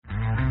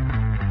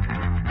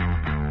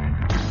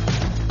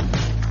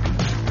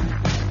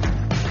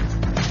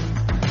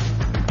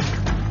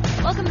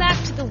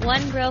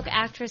One Broke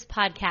Actress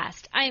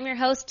Podcast. I am your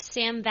host,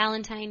 Sam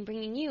Valentine,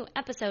 bringing you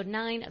episode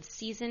 9 of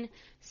season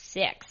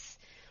 6.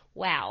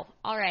 Wow.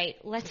 All right,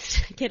 let's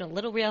get a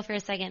little real for a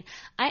second.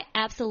 I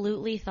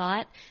absolutely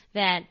thought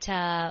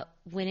that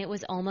when it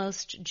was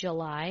almost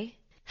July,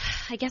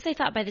 I guess I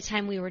thought by the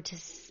time we were to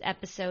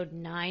episode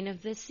 9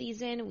 of this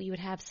season, we would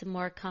have some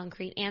more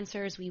concrete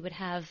answers. We would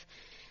have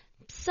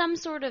some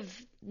sort of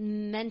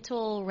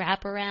mental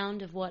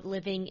wraparound of what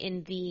living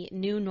in the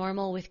new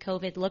normal with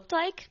COVID looked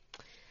like.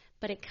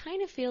 But it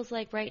kind of feels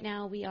like right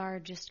now we are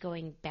just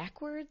going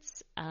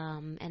backwards,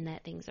 and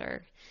that things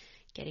are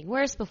getting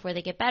worse before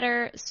they get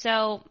better.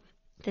 So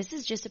this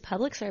is just a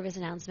public service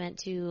announcement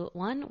to,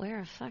 one,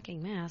 wear a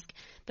fucking mask,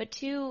 but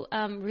two,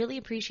 really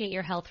appreciate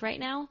your health right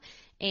now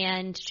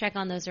and check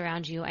on those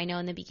around you. I know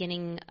in the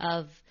beginning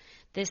of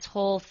this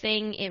whole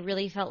thing, it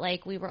really felt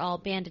like we were all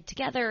banded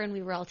together and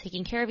we were all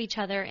taking care of each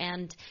other,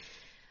 and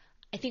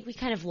I think we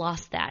kind of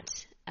lost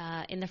that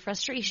in the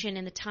frustration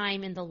and the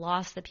time and the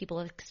loss that people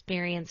have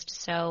experienced.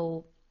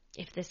 So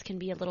if this can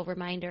be a little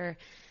reminder,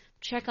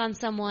 check on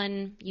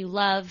someone you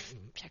love,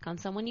 check on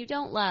someone you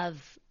don't love,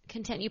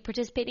 continue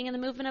participating in the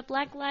movement of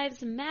Black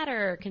Lives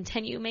Matter,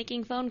 continue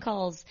making phone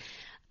calls,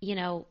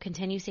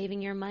 continue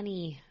saving your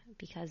money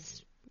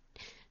because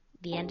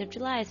the end of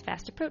July is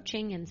fast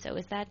approaching, and so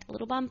is that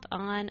little bump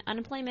on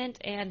unemployment.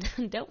 And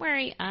don't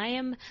worry, I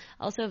am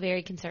also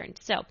very concerned.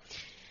 So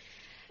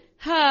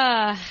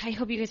I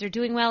hope you guys are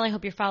doing well. I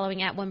hope you're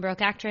following at One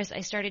Broke Actress.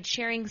 I started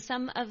sharing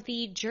some of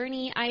the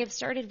journey I have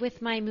started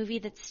with my movie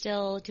that's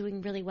still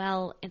doing really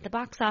well at the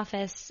box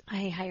office.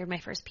 I hired my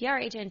first PR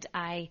agent.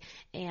 I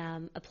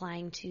am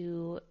applying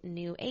to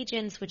new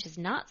agents, which is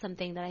not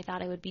something that I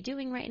thought I would be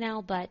doing right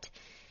now, but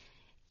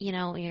you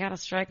got to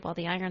strike while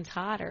the iron's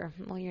hot, or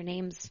while your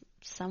name's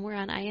somewhere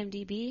on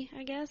IMDb,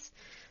 I guess.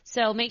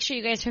 So make sure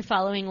you guys are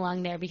following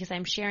along there because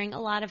I'm sharing a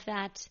lot of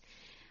that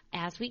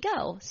as we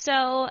go.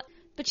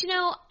 But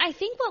I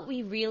think what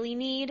we really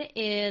need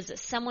is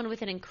someone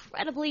with an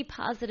incredibly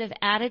positive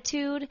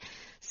attitude,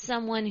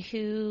 someone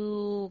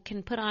who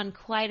can put on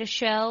quite a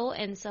show,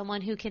 and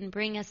someone who can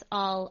bring us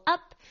all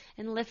up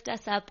and lift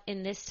us up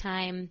in this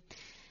time.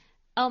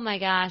 Oh my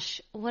gosh,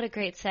 what a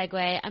great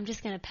segue. I'm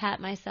just going to pat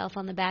myself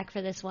on the back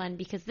for this one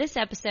because this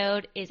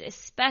episode is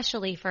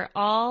especially for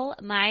all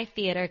my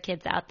theater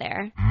kids out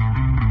there.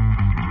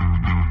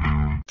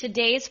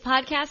 Today's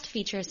podcast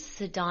features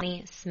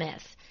Sidonie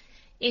Smith.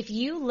 If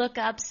you look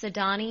up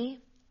Sidonie,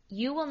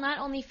 you will not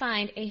only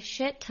find a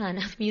shit ton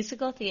of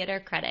musical theater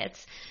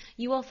credits,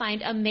 you will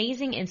find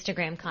amazing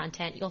Instagram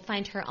content, you'll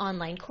find her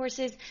online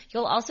courses,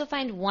 you'll also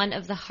find one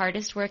of the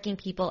hardest working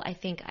people I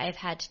think I've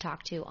had to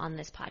talk to on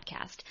this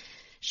podcast.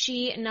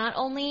 She not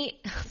only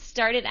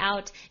started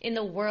out in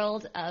the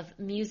world of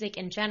music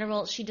in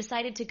general, she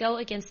decided to go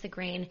against the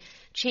grain,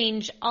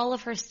 change all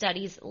of her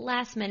studies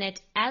last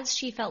minute as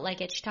she felt like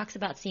it. She talks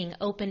about seeing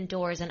open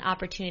doors and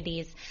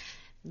opportunities,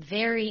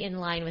 very in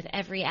line with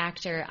every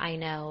actor I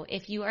know.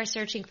 If you are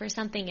searching for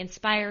something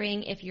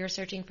inspiring, if you're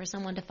searching for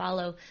someone to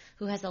follow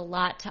who has a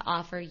lot to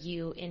offer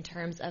you in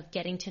terms of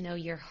getting to know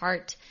your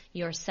heart,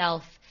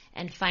 yourself,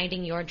 and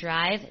finding your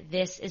drive,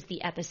 this is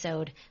the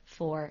episode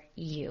for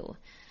you.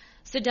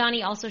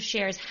 Sidonie also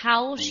shares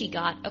how she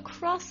got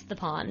across the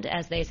pond,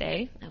 as they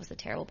say. That was a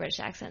terrible British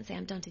accent,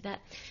 Sam. Don't do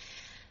that.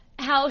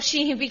 How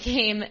she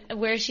became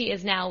where she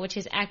is now, which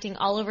is acting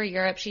all over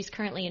Europe. She's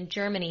currently in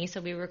Germany,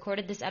 so we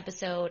recorded this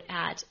episode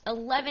at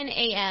 11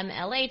 a.m.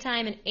 LA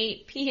time and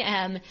 8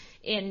 p.m.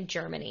 in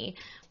Germany.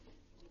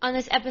 On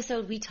this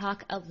episode, we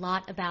talk a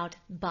lot about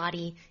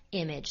body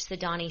image.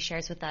 Sidonie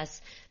shares with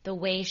us the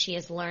way she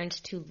has learned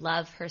to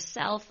love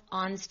herself.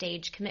 On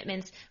stage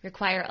commitments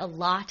require a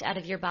lot out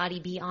of your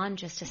body beyond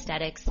just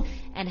aesthetics,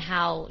 and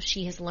how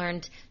she has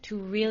learned to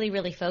really,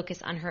 really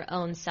focus on her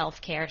own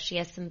self-care. She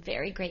has some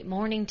very great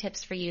morning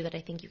tips for you that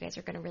I think you guys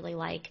are going to really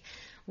like.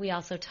 We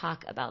also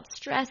talk about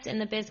stress in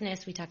the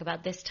business. We talk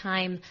about this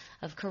time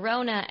of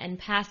Corona and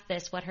past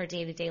this, what her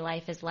day-to-day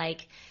life is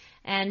like,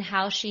 and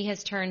how she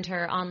has turned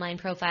her online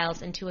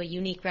profiles into a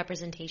unique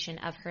representation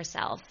of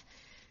herself.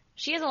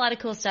 She has a lot of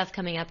cool stuff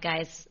coming up,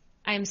 guys.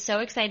 I am so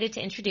excited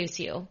to introduce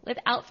you.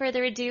 Without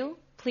further ado,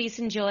 please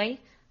enjoy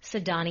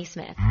Sidonie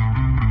Smith.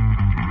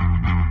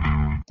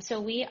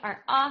 So we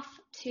are off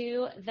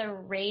to the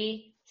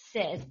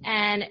races,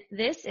 and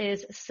this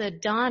is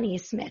Sidonie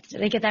Smith.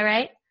 Did I get that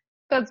right?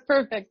 That's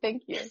perfect.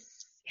 Thank you.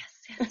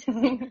 Yes.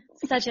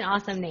 Such an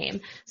awesome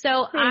name.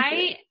 So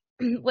I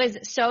was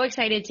so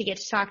excited to get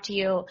to talk to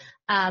you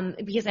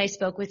because I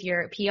spoke with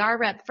your PR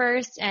rep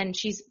first, and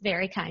she's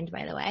very kind,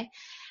 by the way.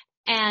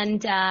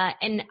 And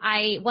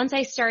once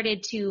I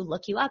started to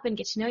look you up and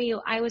get to know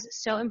you, I was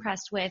so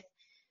impressed with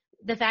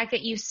the fact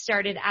that you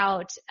started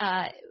out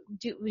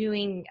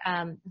doing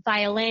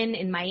violin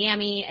in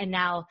Miami, and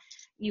now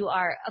you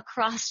are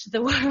across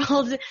the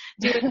world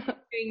doing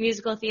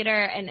musical theater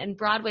and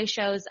Broadway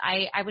shows.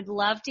 I would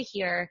love to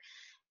hear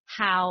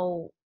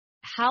how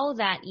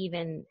that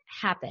even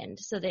happened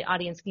so the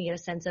audience can get a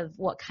sense of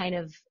what kind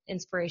of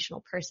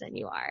inspirational person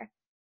you are.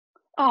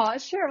 Oh,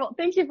 sure. Well,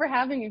 thank you for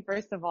having me,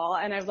 first of all.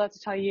 And I'd love to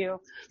tell you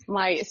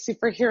my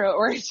superhero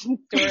origin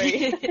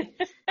story.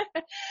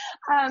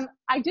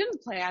 I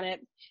didn't plan it.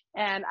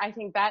 And I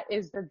think that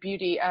is the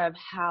beauty of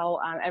how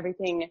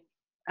everything,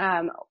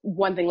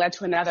 one thing led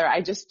to another.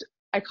 I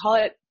call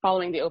it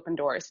following the open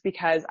doors,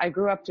 because I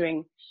grew up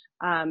doing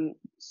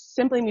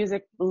simply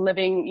music,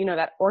 living,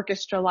 that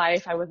orchestra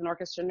life. I was an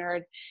orchestra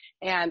nerd.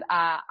 And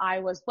I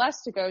was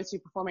blessed to go to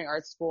performing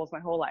arts schools my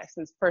whole life,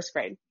 since first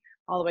grade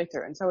all the way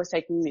through. And so I was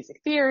taking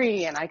music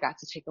theory, and I got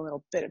to take a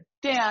little bit of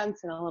dance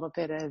and a little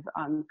bit of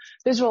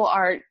visual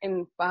art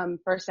in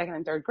first, second,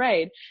 and third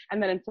grade.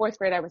 And then in fourth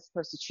grade, I was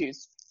supposed to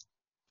choose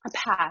a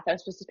path. I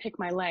was supposed to pick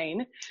my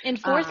lane. In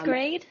fourth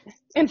grade?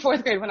 In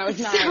fourth grade, when I was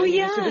 9. So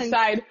young.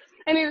 I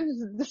needed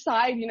to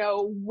decide,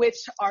 which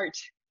art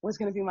was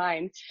going to be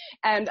mine.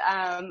 And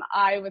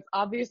I was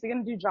obviously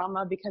going to do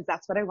drama, because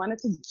that's what I wanted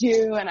to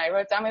do. And I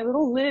wrote down my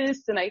little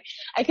list, and I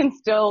can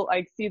still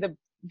see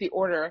the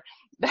order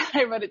that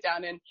I wrote it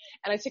down in.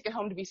 And I took it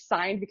home to be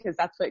signed, because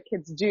that's what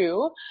kids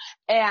do.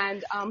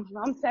 And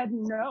mom said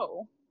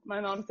no.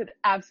 My mom said,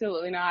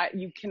 absolutely not.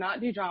 You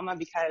cannot do drama,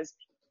 because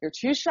you're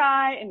too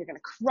shy and you're going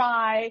to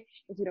cry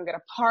if you don't get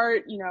a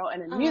part,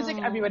 and in music,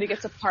 everybody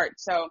gets a part.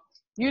 So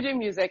you do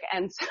music.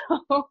 And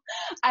so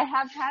I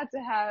have had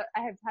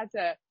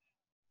to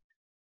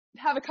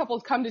have a couple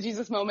of come to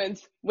Jesus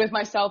moments with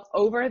myself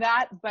over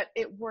that, but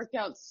it worked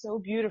out so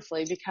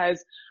beautifully,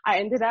 because I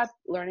ended up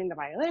learning the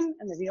violin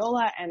and the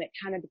viola, and it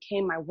kind of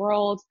became my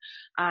world.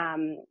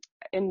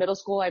 In middle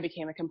school, I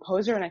became a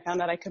composer, and I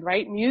found out I could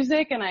write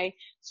music, and I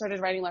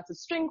started writing lots of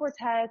string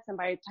quartets. And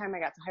by the time I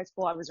got to high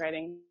school, I was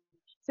writing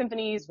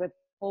symphonies with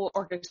full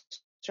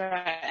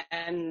orchestra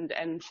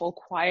and full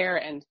choir.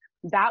 And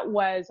that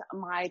was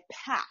my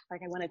path. I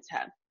wanted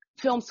to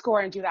film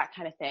score and do that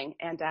kind of thing.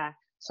 And,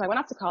 so I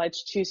went off to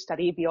college to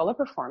study viola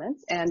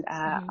performance. And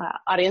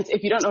audience,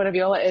 if you don't know what a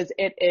viola is,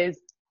 it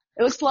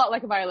looks a lot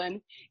like a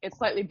violin. It's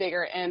slightly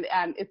bigger, and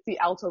it's the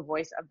alto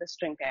voice of the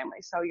string family.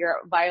 So your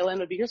violin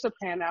would be your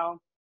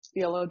soprano,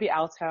 viola would be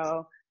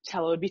alto,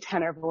 cello would be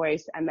tenor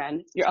voice, and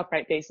then your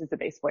upright bass is the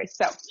bass voice.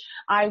 So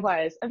I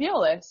was a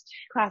violist,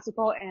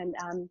 classical, and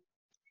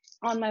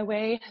on my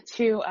way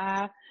to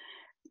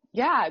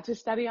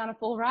study on a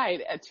full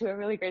ride to a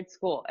really great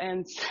school.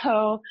 And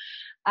so,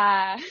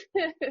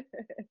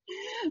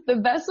 the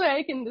best way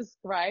I can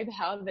describe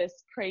how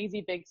this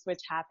crazy big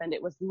switch happened,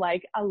 it was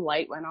like a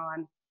light went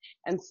on,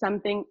 and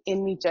something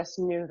in me just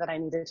knew that I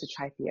needed to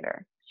try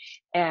theater.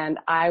 And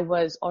I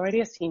was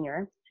already a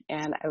senior,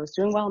 and I was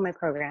doing well in my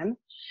program.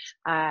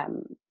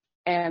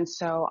 And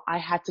so I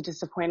had to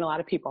disappoint a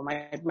lot of people.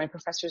 My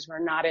professors were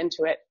not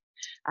into it.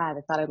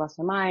 They thought I'd lost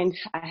my mind.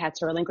 I had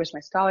to relinquish my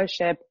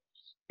scholarship,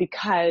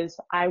 because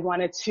I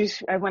wanted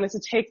to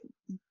take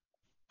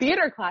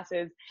theater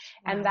classes,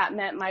 and that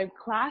meant my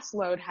class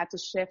load had to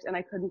shift, and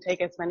I couldn't take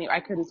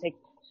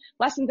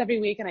lessons every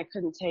week, and I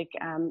couldn't take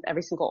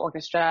every single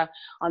orchestra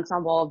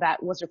ensemble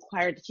that was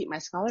required to keep my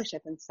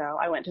scholarship. And so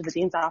I went to the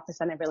dean's office,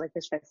 and I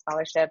relinquished my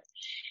scholarship.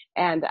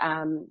 And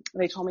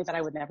they told me that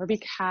I would never be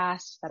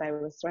cast, that I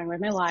was throwing away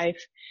my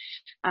life.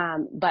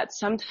 But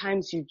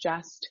sometimes you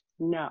just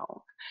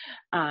know.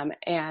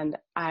 And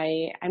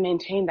I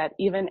maintain that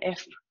even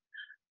if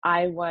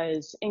I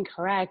was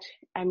incorrect,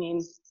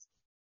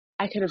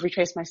 I could have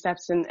retraced my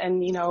steps and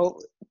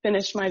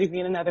finished my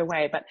degree in another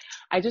way, but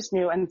I just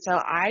knew. And so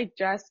I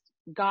just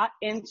got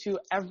into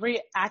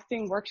every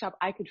acting workshop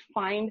I could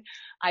find.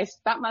 I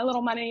spent my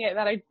little money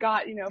that I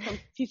got, from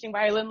teaching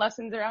violin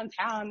lessons around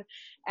town.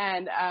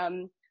 And,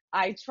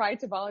 I tried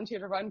to volunteer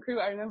to run crew.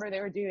 I remember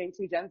they were doing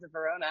Two Gems of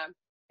Verona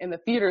in the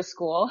theater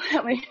school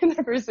at my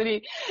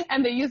university,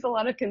 and they used a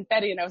lot of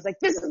confetti, and I was like,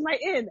 this is my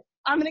in.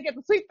 I'm going to get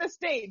to sweep the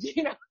stage,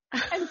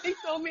 and they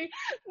told me,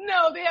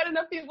 no, they had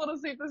enough people to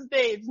sweep the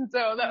stage. And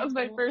so that was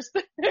my first,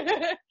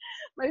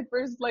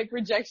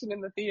 rejection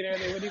in the theater.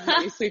 They wouldn't even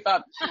let me sweep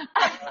up.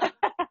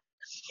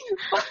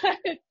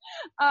 But,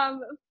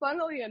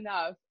 funnily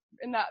enough,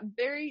 in that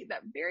very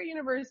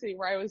university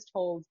where I was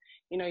told,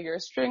 you're a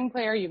string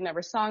player, you've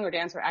never sung or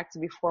danced or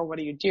acted before, what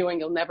are you doing?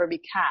 You'll never be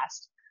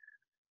cast.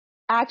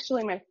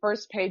 Actually, my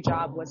first paid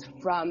job was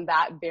from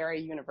that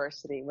very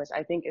university, which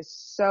I think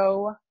is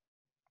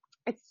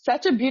it's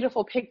such a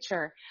beautiful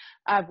picture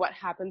of what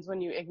happens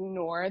when you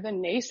ignore the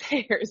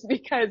naysayers,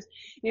 because,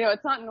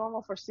 it's not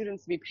normal for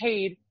students to be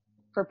paid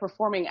for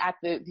performing at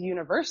the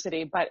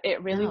university, but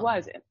it really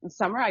was. In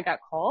summer, I got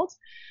called.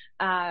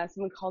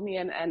 Someone called me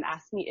and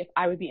asked me if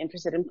I would be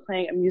interested in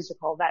playing a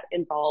musical that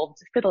involved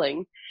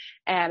fiddling.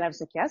 And I was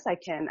like, yes, I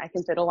can. I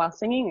can fiddle while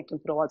singing. I can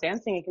fiddle while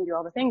dancing. I can do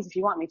all the things if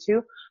you want me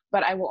to,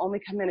 but I will only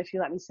come in if you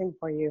let me sing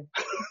for you.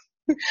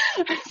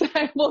 So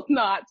I will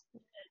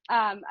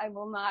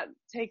not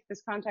take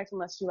this contract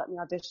unless you let me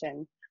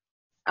audition.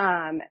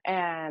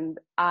 And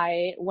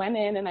I went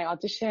in and I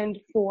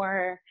auditioned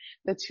for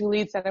the 2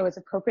 leads that I was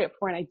appropriate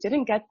for, and I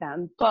didn't get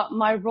them, but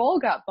my role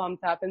got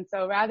bumped up. And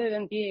so rather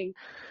than being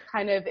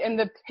kind of in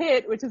the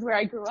pit, which is where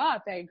I grew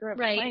up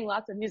playing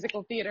lots of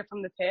musical theater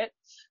from the pit,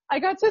 I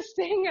got to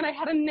sing and I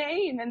had a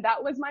name, and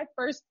that was my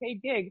first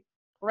paid gig.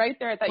 right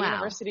there at that Wow.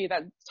 university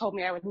that told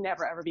me I would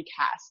never ever be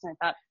cast. And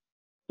I thought,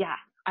 yeah,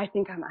 I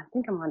think I'm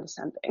onto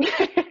something.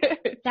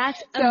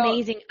 That's So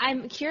amazing.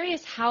 I'm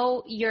curious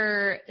how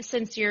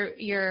since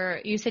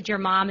you said your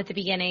mom at the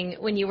beginning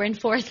when you were in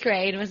fourth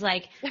grade was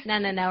like, no,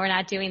 we're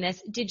not doing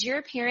this. Did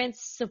your parents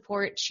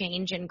support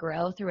change and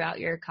grow throughout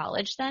your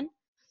college then?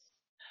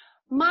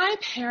 my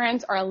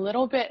parents are a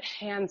little bit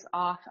hands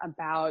off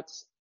about,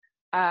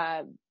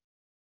 uh,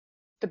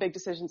 the big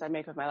decisions I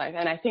make with my life.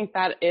 And I think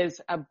that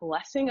is a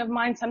blessing of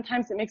mine.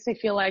 Sometimes it makes me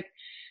feel like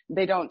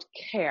they don't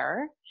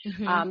care.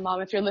 Mm-hmm. Mom,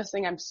 if you're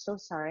listening, I'm so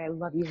sorry. I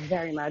love you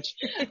very much.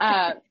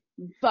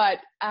 But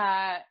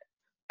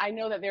I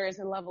know that there is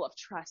a level of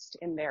trust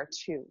in there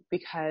too,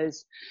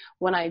 because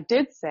when I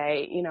did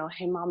say,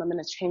 hey mom, I'm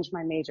going to change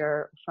my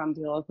major from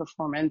viola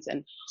performance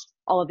and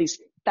all of these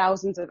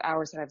thousands of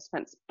hours that I've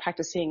spent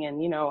practicing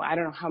and, I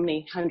don't know how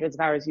many hundreds of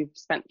hours you've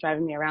spent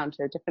driving me around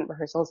to different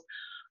rehearsals.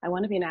 I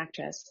want to be an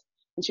actress.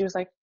 And she was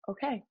like,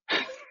 okay.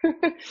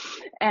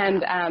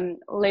 And,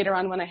 later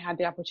on when I had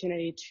the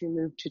opportunity to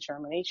move to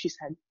Germany, she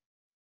said,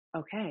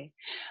 okay.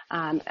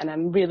 And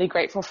I'm really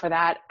grateful for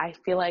that. I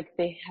feel like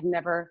they have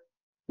never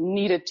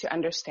needed to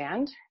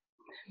understand.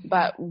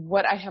 But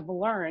what I have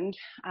learned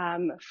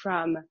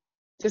from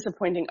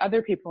disappointing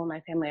other people in my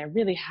family,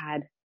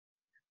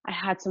 I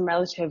had some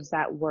relatives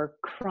that were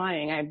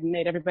crying. I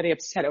made everybody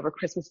upset over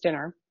Christmas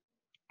dinner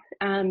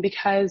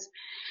because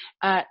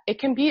it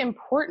can be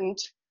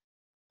important,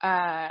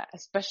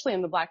 especially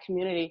in the Black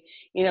community,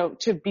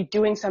 to be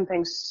doing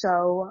something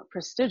so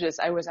prestigious.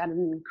 I was at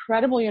an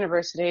incredible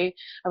university.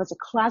 I was a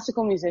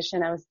classical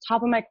musician. I was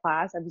top of my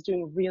class. I was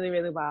doing really,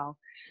 really well.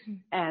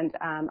 And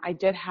I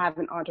did have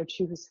an aunt or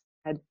two who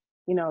said,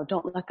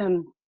 don't let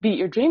them beat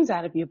your dreams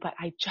out of you. But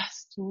I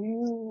just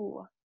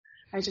knew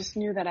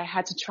that I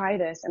had to try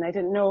this, and I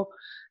didn't know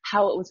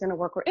how it was going to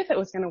work or if it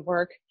was going to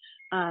work.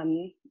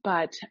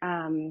 But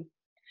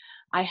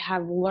I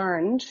have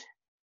learned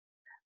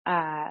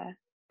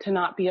to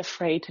not be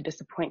afraid to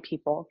disappoint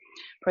people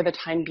for the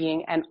time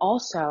being, and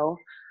also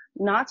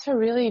not to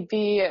really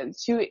be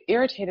too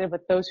irritated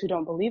with those who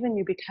don't believe in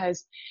you,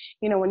 because,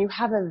 when you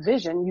have a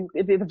vision,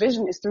 the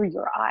vision is through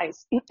your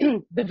eyes.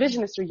 The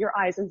vision is through your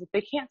eyes. And if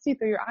they can't see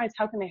through your eyes,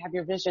 how can they have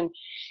your vision?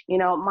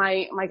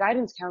 My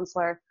guidance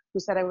counselor who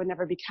said I would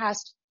never be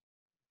cast,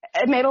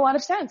 it made a lot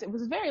of sense. It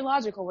was very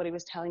logical what he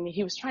was telling me.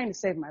 He was trying to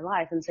save my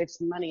life and save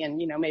some money and,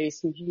 maybe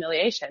some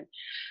humiliation.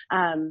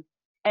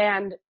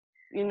 And,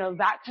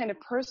 that kind of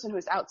person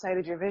who's outside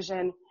of your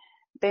vision,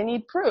 they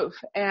need proof.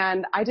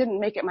 And I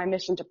didn't make it my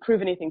mission to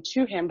prove anything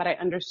to him, but I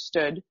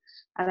understood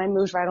and I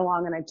moved right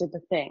along and I did the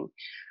thing.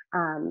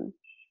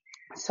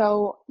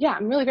 So yeah,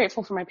 I'm really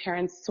grateful for my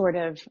parents' sort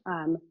of,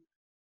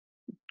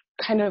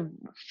 kind of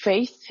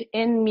faith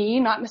in me,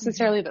 not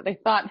necessarily that they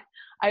thought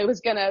I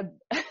was gonna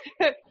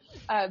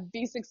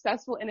be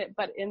successful in it,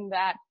 but in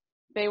that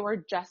they were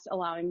just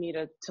allowing me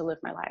to live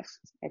my life.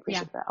 I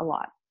appreciate that a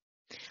lot.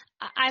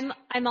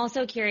 I'm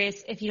also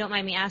curious, if you don't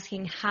mind me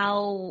asking,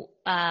 how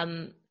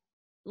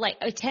like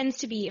it tends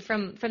to be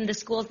from the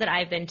schools that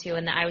I've been to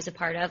and that I was a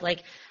part of.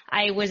 Like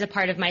I was a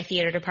part of my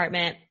theater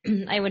department.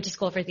 I went to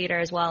school for theater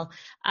as well,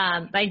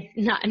 but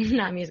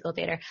not musical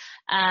theater.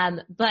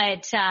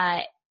 But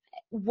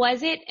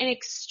was it an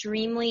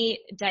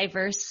extremely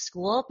diverse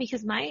school?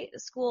 Because my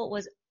school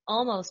was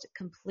almost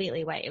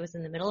completely white. It was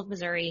in the middle of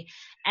Missouri,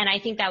 and I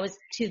think that was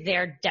to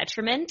their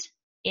detriment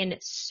in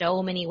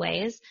so many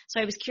ways. So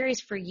I was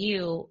curious for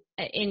you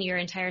in your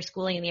entire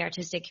schooling in the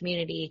artistic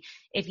community,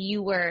 if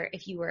you were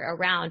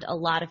around a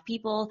lot of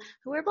people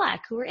who were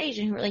Black, who were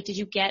Asian, who were like, did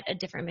you get a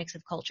different mix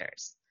of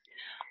cultures?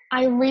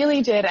 I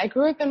really did. I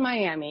grew up in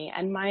Miami,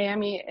 and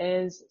Miami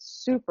is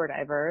super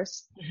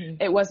diverse. Mm-hmm.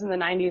 It was in the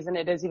 90s, and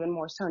it is even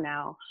more so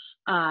now.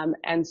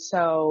 And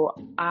so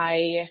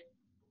I,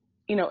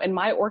 in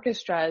my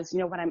orchestras,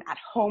 when I'm at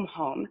home,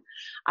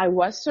 I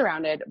was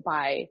surrounded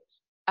by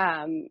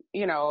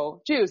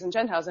Jews and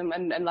Gentiles and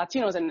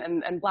Latinos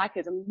and Black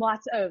kids and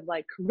lots of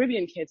like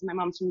Caribbean kids. My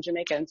mom's from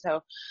Jamaica. And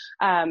so,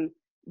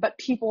 but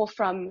people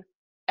from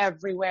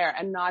everywhere,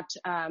 and not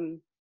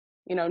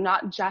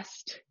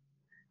just,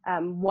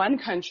 one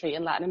country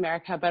in Latin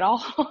America, but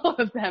all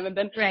of them. And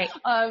then, right.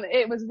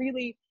 It was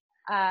really,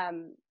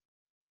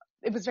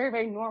 it was very,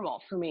 very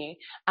normal for me.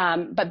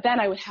 But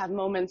then I would have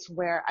moments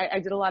where I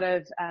did a lot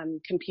of,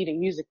 competing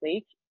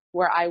musically,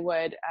 where I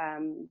would,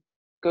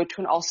 go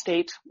to an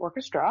all-state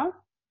orchestra,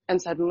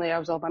 and suddenly I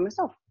was all by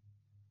myself.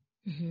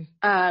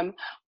 Mm-hmm.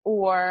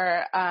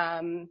 Or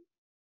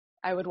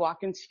I would walk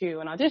into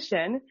an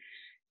audition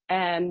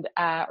and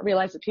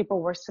realize that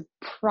people were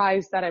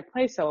surprised that I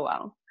play so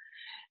well,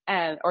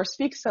 or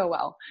speak so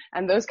well,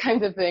 and those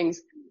kinds of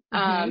things.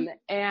 Mm-hmm.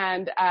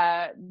 And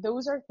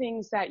those are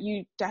things that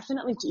you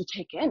definitely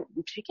take in.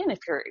 You take in if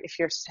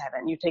you're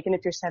 7. You take in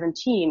if you're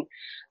 17,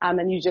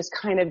 and you just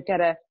kind of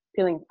get a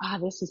feeling,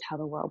 this is how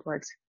the world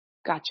works.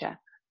 Gotcha.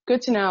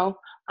 Good to know.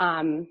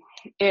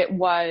 It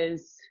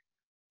was,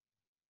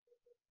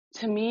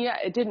 to me,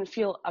 it didn't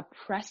feel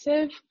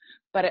oppressive,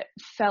 but it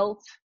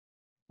felt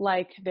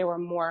like there were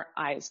more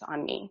eyes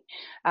on me,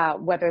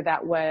 whether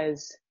that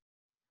was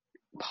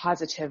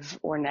positive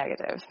or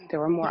negative. There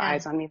were more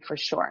eyes on me for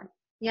sure.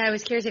 Yeah, I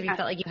was curious if you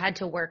felt like you had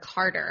to work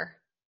harder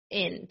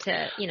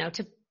because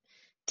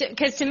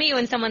to me,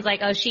 when someone's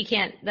like, oh, she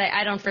can't,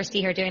 I don't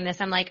foresee her doing this,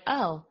 I'm like,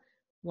 oh,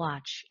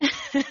 watch.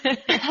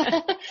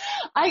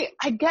 I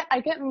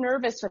get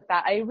nervous with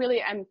that. I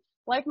really am.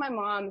 Like my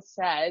mom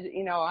said,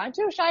 I'm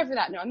too shy for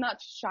that. No, I'm not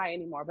shy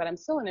anymore, but I'm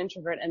still an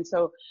introvert. And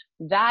so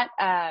that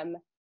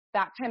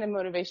kind of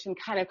motivation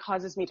kind of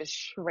causes me to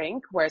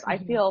shrink, whereas I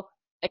feel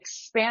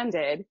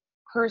expanded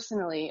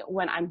personally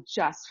when I'm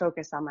just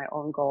focused on my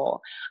own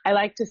goal. I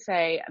like to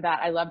say that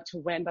I love to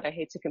win, but I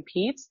hate to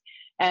compete.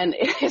 And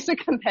it is a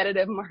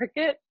competitive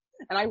market.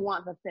 And I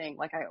want the thing,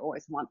 like I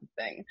always want the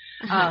thing.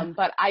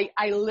 But I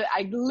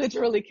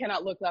literally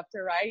cannot look left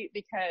or right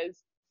because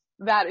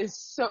that is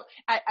so,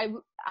 I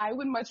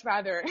would much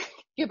rather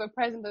give a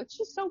present that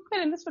she's so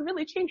good and this would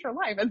really change her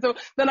life. and so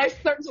then I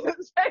start to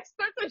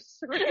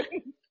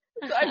shrink.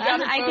 So I've got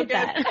to focus. I get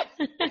that.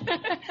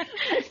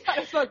 I've got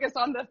to focus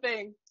on the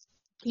thing.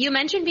 You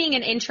mentioned being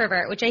an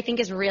introvert, which I think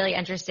is really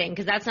interesting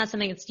because that's not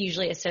something that's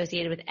usually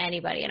associated with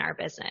anybody in our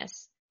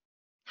business.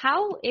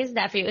 How is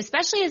that for you,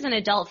 especially as an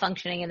adult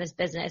functioning in this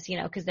business,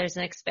 because there's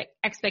an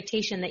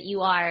expectation that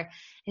you are,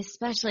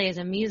 especially as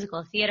a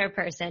musical theater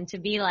person, to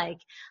be like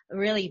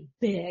really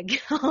big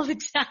all the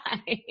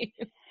time.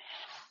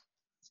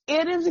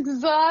 It is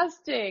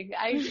exhausting.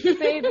 I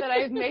say that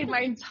I've made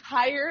my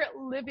entire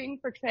living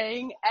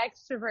portraying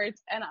extroverts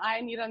and I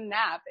need a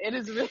nap. It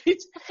is really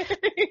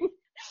tiring.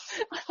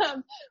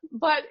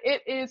 But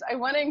it is, I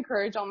want to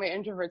encourage all my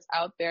introverts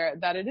out there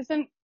that it is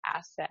an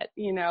asset.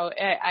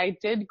 I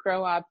did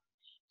grow up,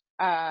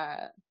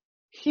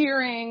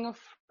 hearing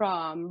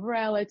from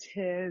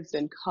relatives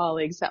and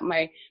colleagues that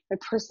my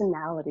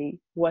personality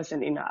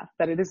wasn't enough,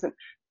 that it isn't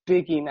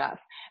big enough.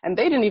 And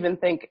they didn't even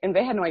think, and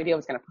they had no idea I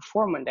was going to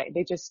perform one day.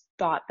 They just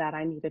thought that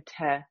I needed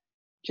to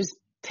just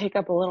take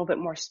up a little bit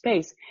more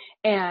space.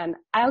 And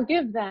I'll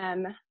give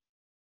them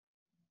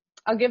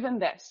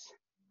this.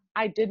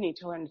 I did need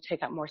to learn to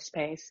take up more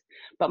space,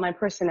 but my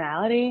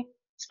personality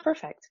is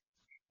perfect.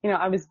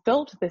 I was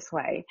built this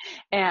way,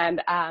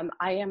 and I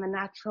am a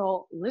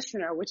natural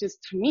listener, which is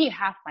to me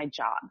half my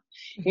job,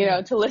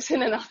 to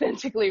listen and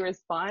authentically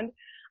respond.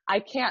 I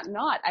can't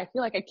not. I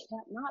feel like I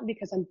can't not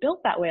because I'm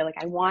built that way. Like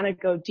I want to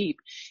go deep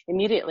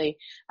immediately.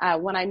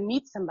 When I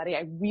meet somebody,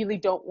 I really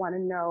don't want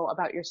to know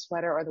about your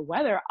sweater or the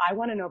weather. I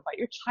want to know about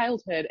your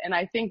childhood. And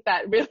I think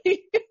that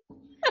really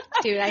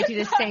Dude, I do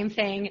the same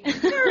thing.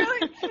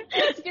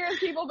 It scares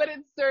people, but it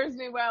serves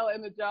me well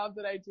in the job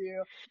that I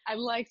do. I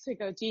like to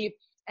go deep.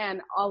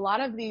 And a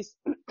lot of these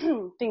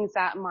things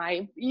that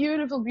my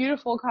beautiful,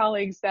 beautiful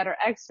colleagues that are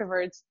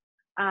extroverts,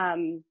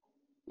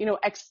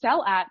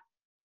 excel at,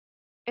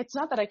 it's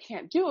not that I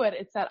can't do it.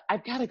 It's that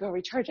I've got to go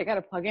recharge. I got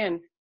to plug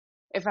in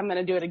if I'm going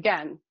to do it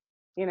again,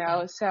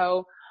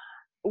 So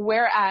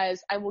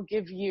whereas I will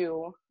give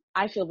you,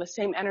 I feel the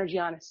same energy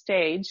on a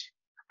stage,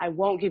 I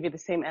won't give you the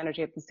same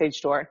energy at the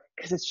stage door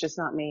because it's just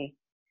not me.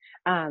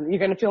 You're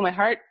going to feel my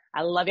heart.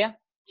 I love you,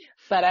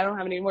 but I don't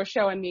have any more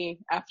show in me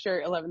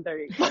after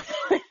 11:30.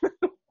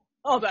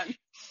 All done.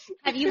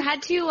 Have you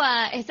had to,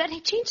 has that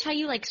changed how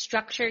you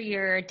structure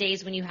your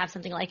days when you have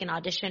something like an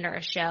audition or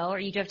a show, or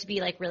you do have to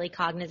be really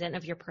cognizant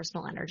of your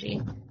personal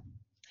energy?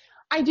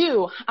 I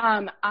do.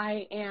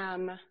 I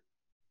am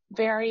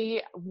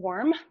very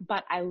warm,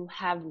 but I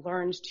have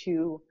learned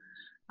to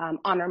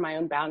honor my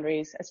own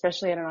boundaries,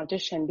 especially at an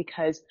audition,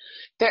 because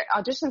their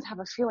auditions have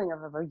a feeling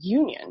of a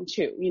reunion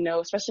too,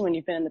 especially when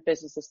you've been in the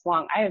business this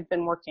long. I have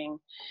been working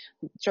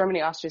Germany,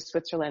 Austria,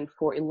 Switzerland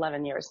for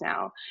 11 years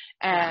now.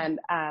 And,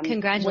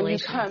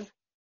 congratulations.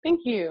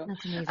 Thank you.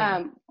 That's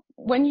amazing.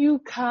 When you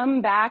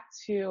come back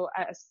to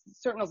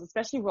certain roles,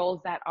 especially roles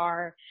that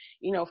are,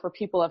 for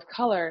people of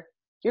color,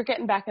 you're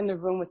getting back in the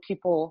room with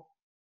people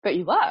that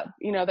you love,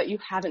 that you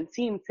haven't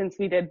seen since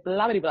we did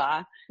blah,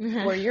 blah,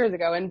 blah 4 years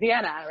ago in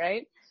Vienna,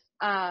 right?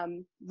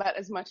 But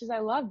as much as I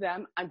love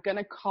them, I'm going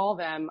to call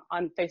them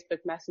on Facebook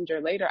Messenger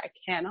later. I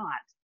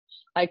cannot,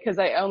 cause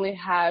I only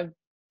have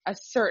a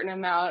certain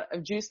amount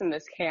of juice in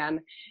this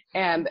can,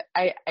 and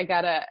I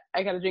gotta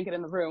drink it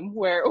in the room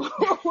where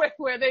they,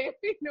 where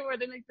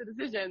they make the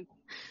decisions.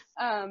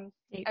 And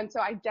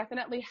so I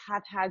definitely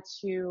have had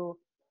to,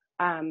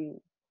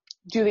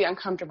 do the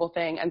uncomfortable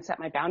thing and set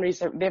my boundaries.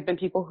 There have been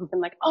people who've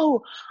been like,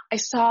 oh, I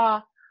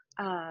saw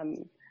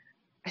the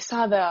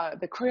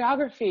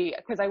choreography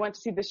because I went to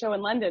see the show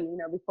in London,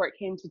 before it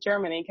came to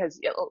Germany, because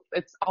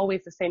it's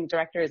always the same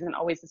directors and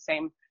always the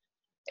same.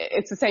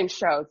 It's the same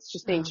show. It's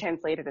just being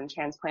translated and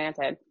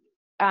transplanted.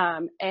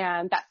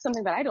 And that's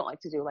something that I don't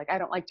like to do. I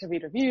don't like to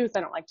read reviews.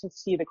 I don't like to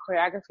see the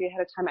choreography ahead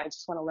of time. I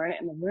just want to learn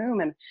it in the room.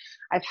 And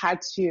I've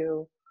had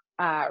to,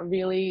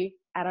 really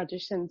at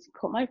auditions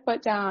put my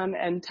foot down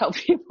and tell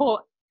people,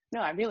 no,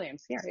 I really am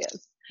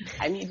serious.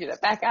 I need you to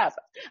back up.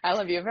 I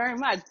love you very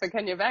much, but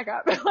can you back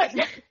up?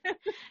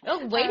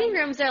 Waiting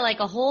rooms are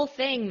a whole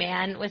thing,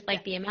 man, with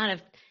the amount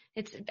of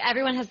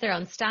everyone has their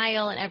own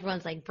style and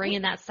everyone's like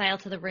bringing that style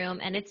to the room.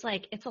 And it's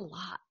like, it's a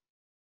lot.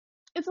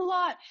 It's a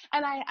lot.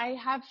 And I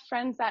have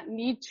friends that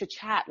need to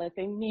chat, like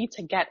they need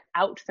to get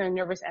out their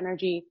nervous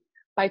energy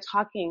by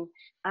talking.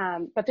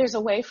 But there's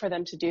a way for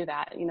them to do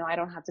that. You know, I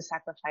don't have to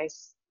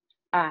sacrifice,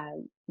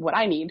 what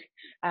I need,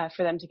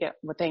 for them to get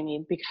what they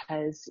need,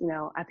 because, you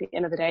know, at the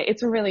end of the day,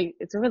 it's a really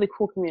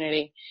cool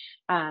community.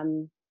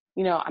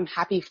 You know, I'm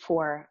happy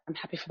for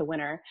the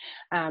winner.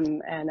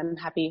 And I'm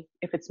happy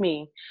if it's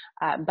me.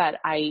 But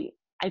I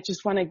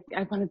just want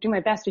to do my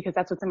best because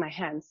that's what's in my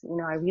hands. You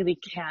know, I really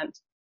can't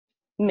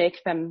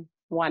make them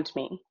want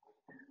me.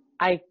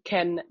 I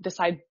can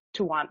decide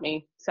to want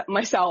me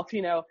myself,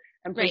 you know,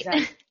 and present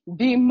Right.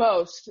 the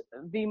most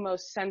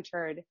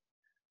centered,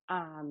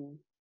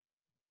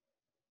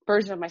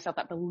 version of myself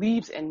that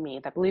believes in me,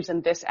 that believes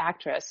in this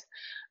actress.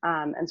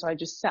 And so I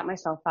just set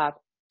myself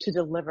up to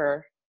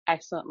deliver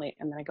excellently,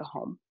 and then I go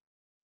home.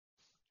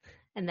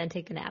 And then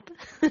take a nap.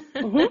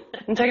 And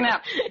take a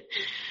nap.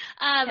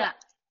 Yeah.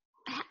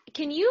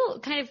 Can you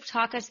kind of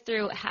talk us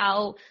through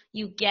how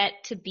you get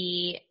to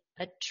be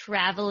a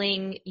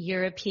traveling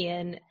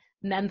European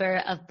member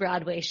of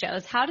Broadway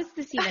shows? How does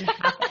this even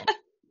happen?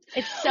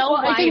 It's so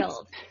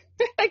wild.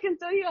 I can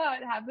tell you how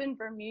it happened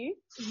for me.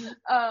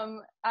 Mm-hmm.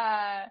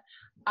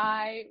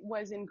 I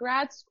was in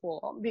grad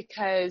school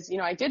because, you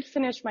know, I did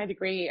finish my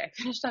degree. I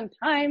finished on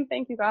time.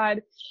 Thank you,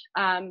 God.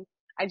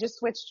 I just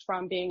switched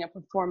from being a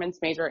performance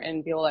major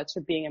in viola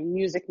to being a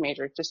music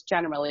major, just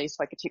generally, so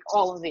I could take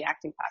all of the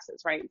acting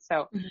classes, right?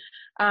 So,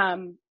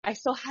 I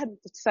still hadn't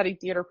studied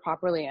theater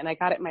properly, and I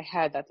got it in my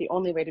head that the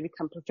only way to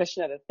become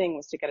proficient at a thing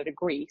was to get a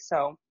degree.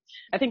 So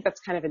I think that's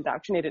kind of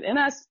indoctrinated in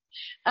us.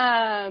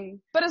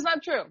 But it's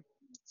not true.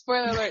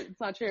 Spoiler alert, it's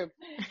not true.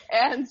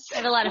 And I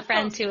have a lot of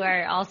friends who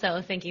are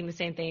also thinking the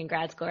same thing in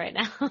grad school right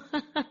now.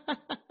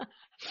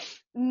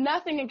 There's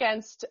nothing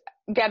against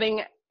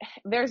getting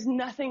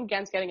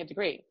a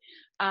degree.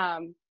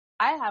 I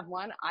have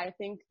one. I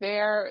think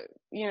they're,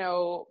 you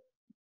know,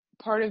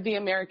 part of the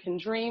American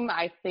dream.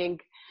 I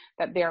think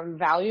that they're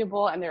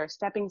valuable and they're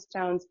stepping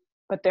stones,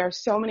 but there are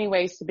so many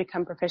ways to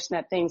become proficient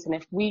at things. And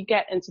if we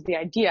get into the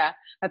idea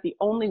that the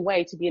only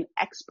way to be an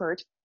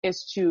expert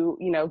is to,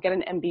 you know, get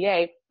an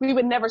MBA, we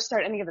would never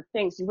start any of the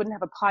things. You wouldn't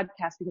have a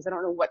podcast because I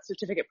don't know what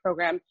certificate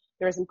program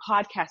there is in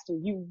podcasting.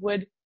 You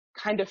would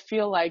kind of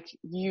feel like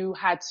you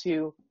had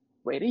to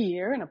wait a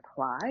year and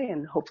apply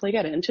and hopefully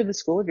get into the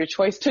school of your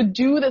choice to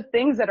do the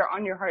things that are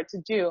on your heart to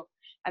do.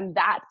 And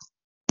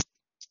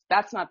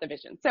that's not the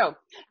vision. So,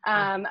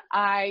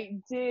 I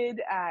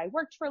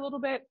worked for a little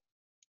bit,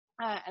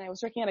 and I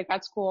was working at a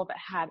grad school that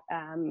had,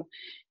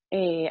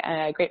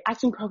 a great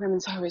acting program.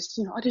 And so I was,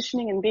 you know,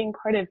 auditioning and being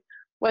part of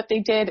what they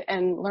did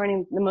and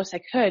learning the most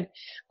I could.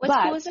 What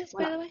school was this,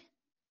 by the way?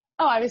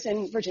 Oh, I was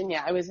in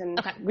Virginia. I was in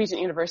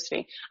Regent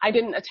University. I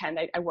didn't attend.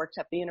 I worked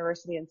at the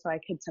university, and so I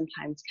could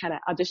sometimes kind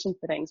of audition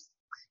for things.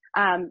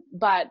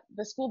 But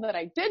the school that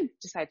I did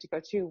decide to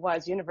go to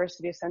was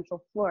University of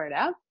Central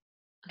Florida,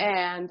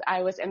 and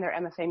I was in their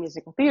MFA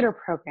musical theater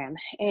program.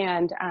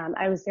 And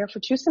I was there for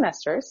 2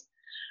 semesters.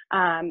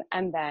 And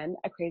then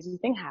a crazy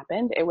thing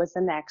happened. It was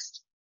the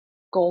next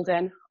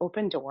golden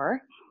open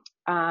door.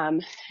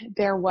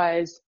 There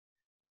was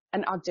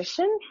an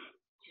audition.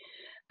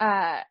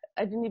 I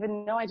didn't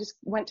even know. I just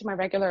went to my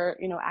regular,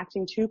 you know,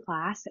 acting 2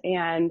 class,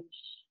 and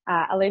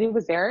a lady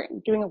was there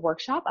doing a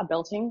workshop, a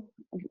belting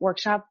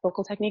workshop,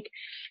 vocal technique.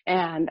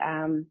 And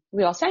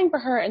we all sang for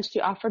her, and she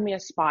offered me a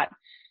spot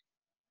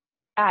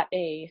at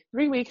a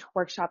 3-week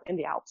workshop in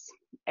the Alps.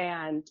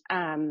 And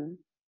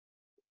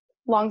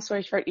long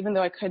story short, even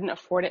though I couldn't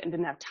afford it and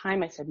didn't have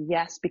time, I said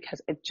yes,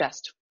 because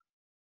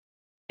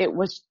it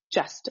was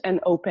just an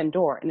open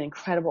door, an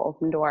incredible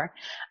open door.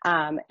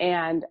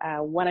 And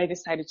when I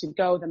decided to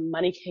go, the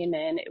money came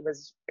in. It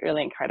was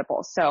really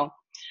incredible. So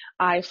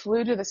I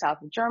flew to the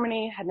south of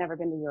Germany, had never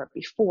been to Europe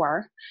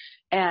before.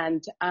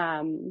 And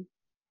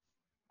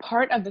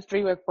part of the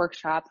 3-week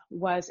workshop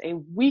was a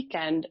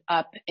weekend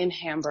up in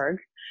Hamburg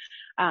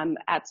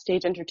at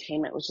Stage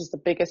Entertainment, which is the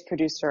biggest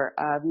producer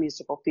of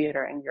musical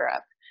theater in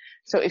Europe.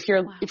 So if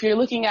you're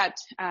looking at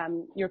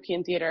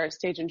European theater,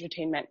 Stage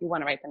Entertainment, you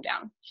want to write them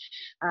down.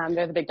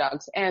 They're the big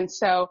dogs. And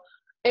so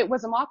it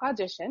was a mock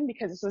audition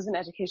because this was an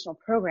educational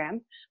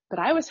program, but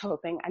I was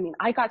hoping,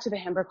 I got to the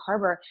Hamburg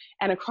harbor,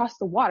 and across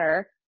the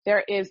water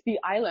there is the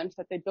island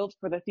that they built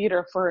for the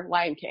theater for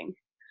Lion King.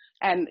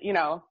 And, you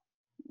know,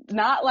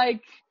 not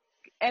like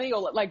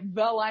like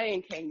the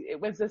Lion King.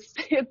 It's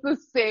the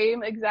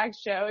same exact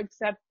show,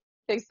 except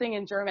they sing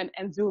in German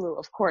and Zulu,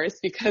 of course,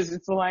 because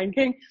it's the Lion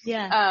King.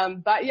 Yeah.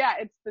 But yeah,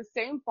 it's the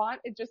same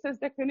font. It just says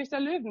Der König der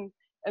Löwen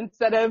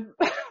instead of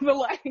the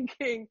Lion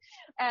King.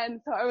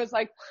 And so I was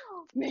like,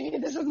 maybe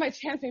this is my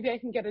chance. Maybe I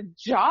can get a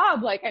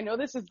job. Like, I know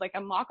this is like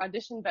a mock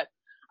audition, but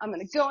I'm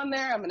going to go in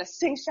there. I'm going to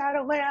sing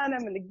Shadowland.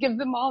 I'm going to give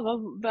them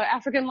all the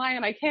African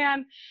lion I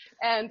can.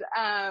 And,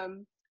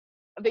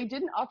 they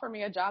didn't offer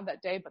me a job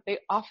that day, but they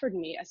offered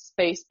me a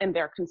space in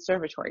their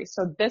conservatory.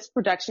 So this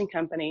production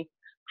company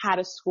had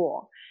a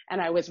school, and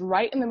I was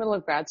right in the middle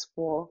of grad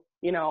school,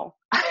 you know,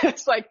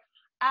 It's like,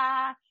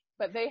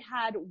 but they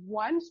had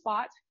one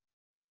spot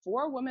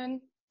for a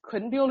woman,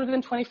 couldn't be older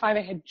than 25.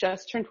 I had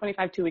just turned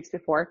 25 2 weeks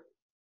before,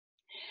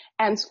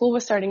 and school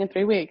was starting in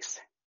 3 weeks.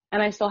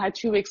 And I still had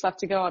 2 weeks left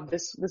to go of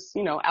this,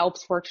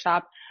 ALPS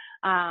workshop,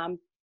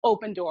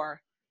 open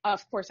door.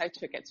 Of course I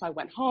took it. So I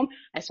went home,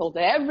 I sold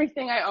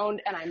everything I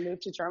owned, and I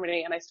moved to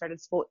Germany, and I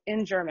started school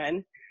in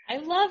German. I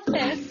love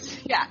this.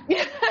 Yeah.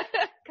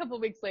 A couple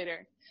of weeks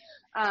later.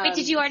 Wait,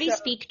 did you already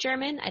speak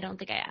German? I don't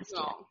think I asked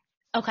you.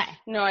 Okay.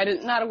 No, I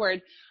didn't. Not a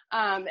word.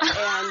 And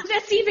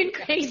that's even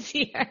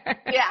crazier.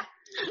 Yeah,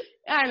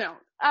 I know.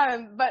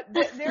 But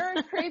they're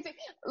crazy.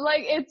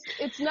 Like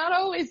it's not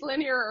always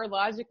linear or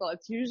logical.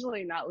 It's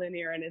usually not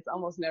linear, and it's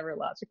almost never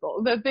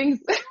logical. The things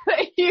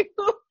that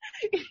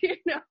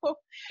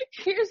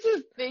here's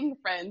the thing,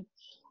 friends.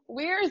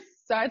 We're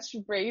such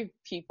brave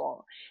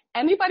people.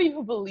 Anybody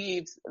who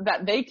believes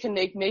that they can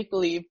make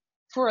believe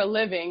for a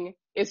living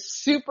is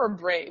super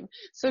brave.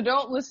 So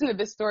don't listen to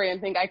this story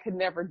and think I could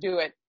never do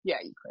it. Yeah,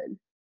 you could.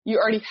 You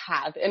already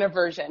have an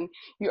aversion.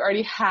 You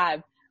already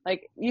have,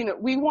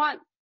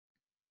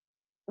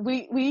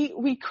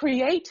 we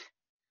create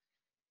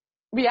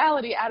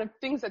reality out of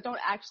things that don't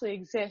actually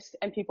exist,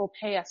 and people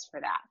pay us for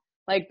that.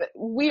 Like,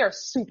 we are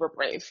super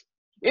brave.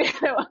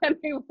 And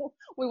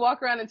we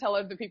walk around and tell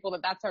other people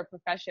that that's our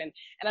profession.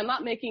 And I'm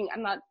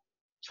not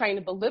trying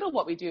to belittle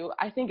what we do.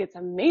 I think it's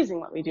amazing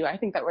what we do. I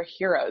think that we're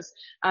heroes,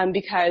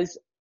 because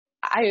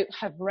I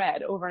have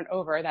read over and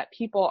over that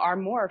people are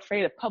more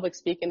afraid of public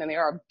speaking than they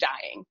are of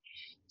dying.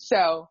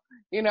 So,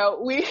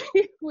 we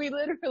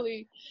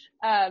literally,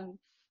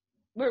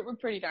 we're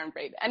pretty darn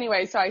brave.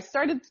 Anyway, so I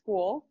started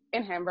school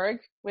in Hamburg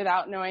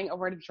without knowing a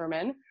word of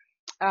German,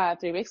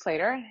 3 weeks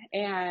later.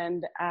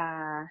 And,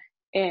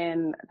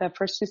 in the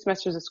first 2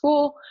 semesters of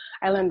school,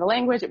 I learned the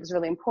language. It was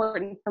really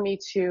important for me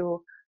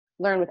to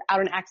learn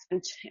without an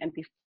accent and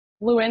be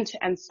fluent.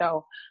 And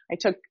so I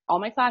took all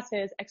my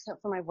classes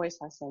except for my voice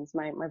lessons.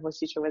 My voice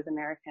teacher was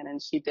American,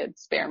 and she did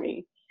spare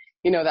me,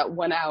 that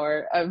 1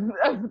 hour of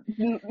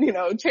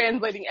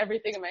translating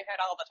everything in my head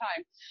all the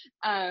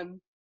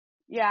time.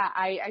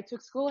 I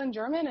took school in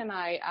German, and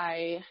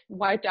I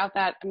wiped out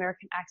that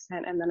American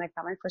accent, and then I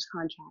got my first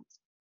contract.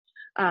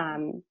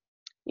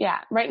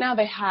 Right now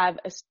they have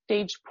a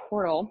stage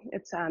portal.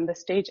 It's the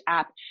Stage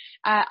app.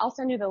 I'll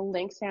send you the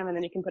link, Sam, and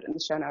then you can put it in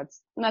the show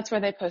notes. And that's where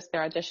they post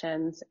their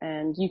auditions,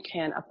 and you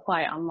can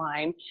apply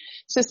online.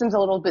 System's a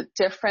little bit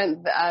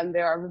different.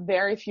 There are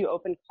very few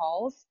open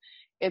calls.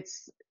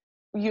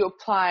 You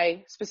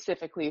apply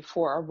specifically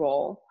for a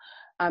role.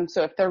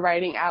 So if they're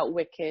writing out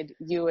Wicked,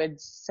 you would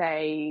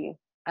say,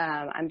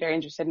 I'm very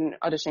interested in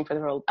auditioning for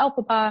the role of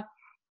Elphaba.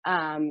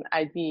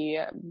 I'd be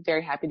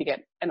very happy to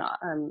get an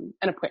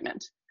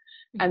appointment.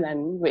 And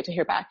then wait to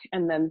hear back,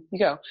 and then you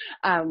go,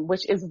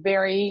 which is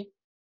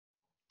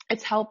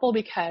it's helpful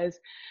because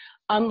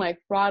unlike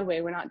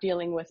Broadway, we're not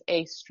dealing with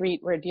a street,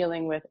 we're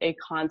dealing with a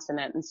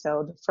continent. And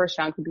so the first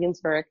round could be in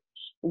Zurich,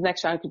 the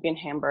next round could be in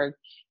Hamburg,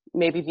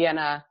 maybe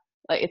Vienna.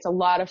 Like, it's a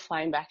lot of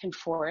flying back and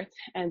forth.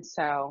 And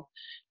so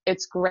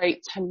it's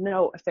great to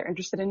know if they're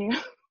interested in you,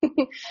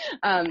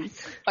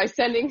 by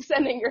sending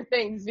your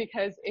things,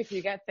 because if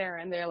you get there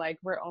and they're like,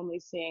 we're only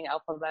seeing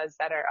Elphabas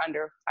that are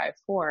under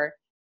 5'4",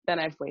 then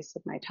I've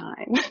wasted my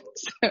time.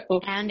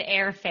 And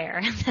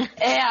airfare.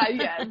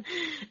 Yes.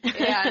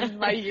 And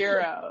my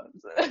euros.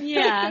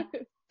 Yeah.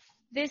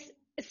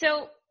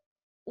 So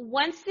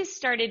once this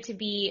started to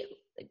be,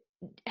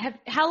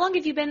 how long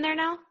have you been there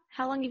now?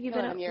 How long have you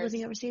been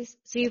living overseas?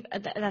 So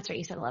that's right.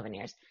 You said 11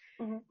 years.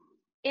 Mm-hmm.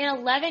 In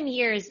 11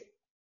 years,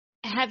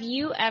 have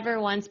you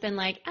ever once been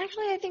like,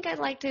 actually, I think I'd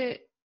like to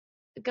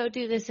go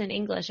do this in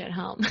English at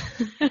home?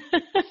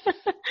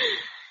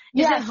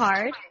 Is it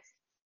hard?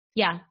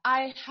 Yeah.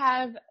 I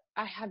have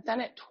done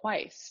it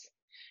twice.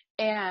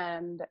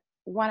 And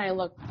when I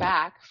look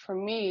back, for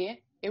me,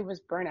 it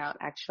was burnout,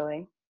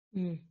 actually.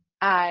 Mm.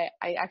 I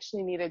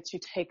actually needed to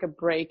take a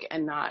break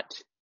and not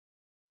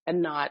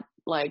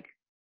like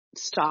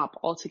stop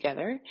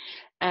altogether.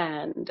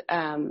 And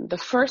the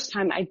first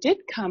time I did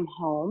come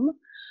home,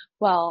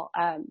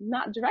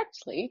 not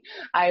directly.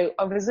 I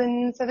was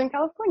in Southern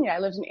California. I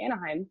lived in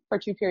Anaheim for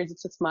 2 periods of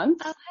 6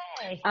 months.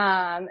 Okay.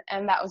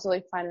 And that was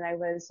really fun. And I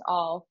was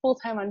all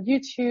full-time on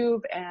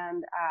YouTube,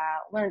 and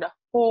learned a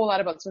whole lot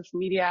about social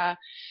media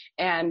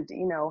and,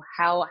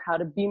 how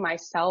to be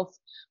myself,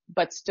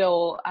 but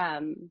still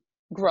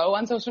grow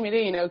on social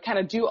media, kind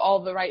of do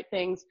all the right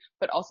things,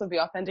 but also be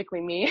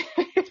authentically me.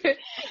 I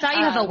saw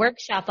you have a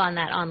workshop on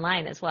that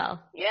online as well.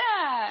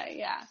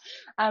 Yeah.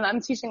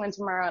 I'm teaching one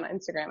tomorrow on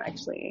Instagram,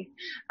 actually.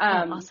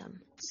 Awesome.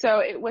 So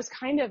it was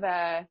kind of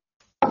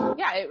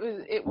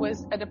it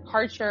was a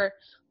departure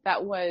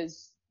that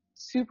was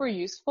super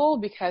useful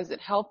because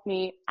it helped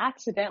me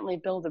accidentally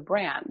build a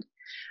brand.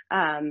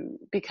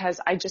 Because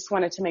I just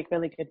wanted to make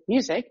really good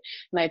music,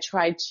 and I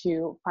tried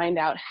to find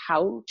out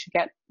how to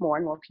get more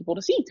and more people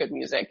to see good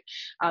music.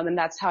 And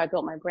that's how I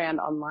built my brand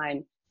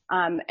online.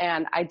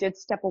 And I did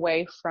step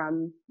away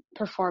from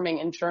performing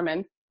in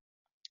German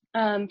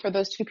for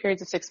those 2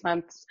 periods of 6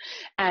 months.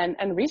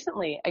 And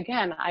recently,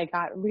 again, I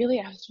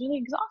was really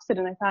exhausted,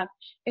 and I thought,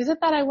 is it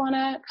that I want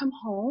to come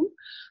home?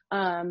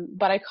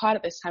 But I caught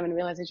it this time and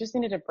realized I just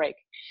needed a break.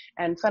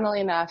 And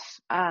funnily enough,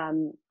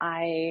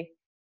 I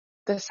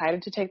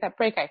decided to take that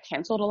break. I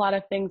canceled a lot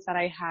of things that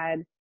I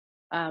had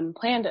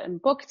planned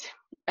and booked.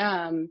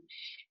 And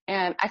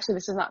actually,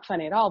 this is not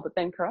funny at all, but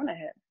then Corona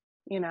hit,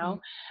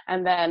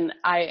 and then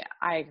I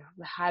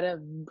had a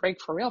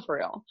break for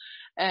real.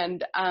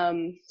 And,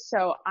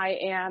 so I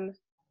am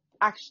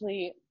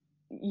actually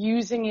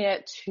using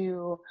it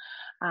to,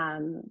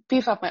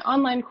 beef up my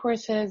online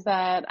courses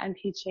that I'm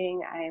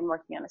teaching. I am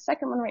working on a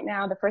second one right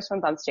now. The first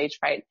one's on stage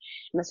fright,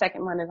 and the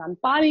second one is on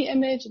body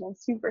image. And I'm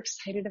super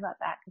excited about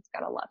that. It's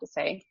got a lot to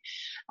say.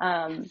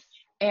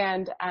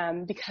 And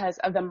because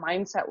of the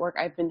mindset work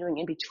I've been doing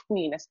in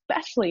between,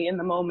 especially in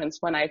the moments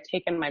when I've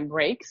taken my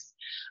breaks,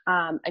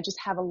 I just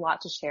have a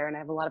lot to share, and I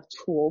have a lot of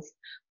tools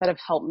that have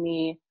helped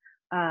me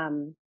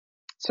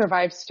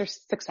survive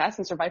success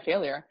and survive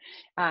failure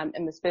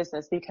in this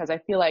business, because I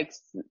feel like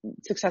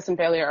success and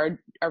failure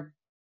are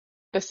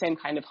the same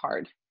kind of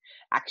hard,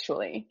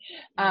 actually.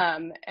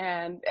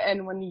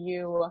 And when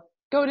you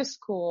go to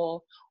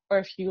school, or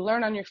if you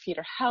learn on your feet,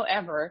 or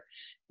however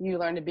you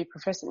learn to be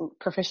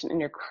proficient in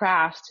your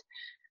craft,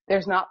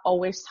 there's not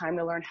always time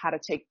to learn how to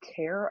take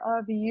care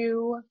of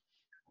you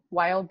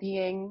while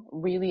being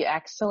really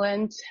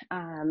excellent.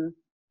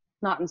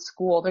 Not in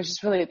school. There's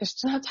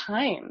just not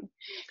time.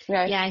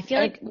 Yeah, I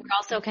feel like we're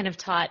also kind of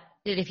taught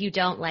that if you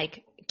don't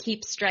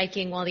keep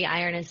striking while the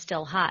iron is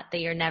still hot, that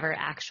you're never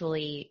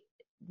actually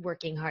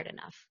working hard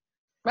enough.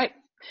 Right.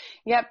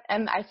 Yep.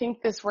 And I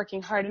think this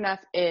working hard enough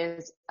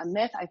is a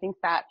myth. I think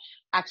that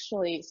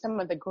actually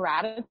some of the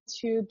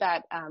gratitude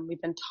that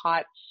we've been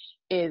taught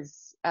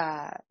is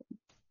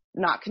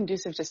not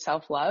conducive to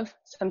self-love.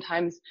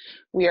 Sometimes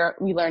we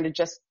learn to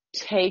just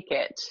take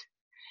it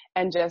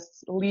and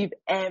just leave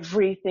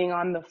everything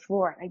on the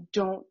floor. I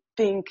don't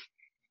think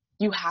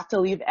you have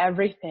to leave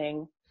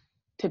everything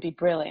to be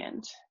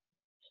brilliant,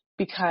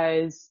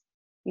 because,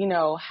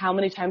 how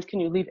many times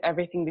can you leave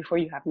everything before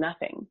you have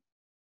nothing?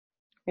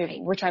 Right.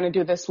 We're trying to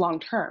do this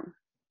long term.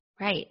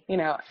 Right.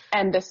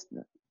 And this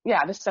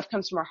stuff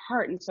comes from our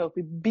heart. And so if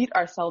we beat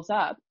ourselves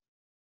up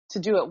to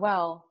do it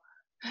well,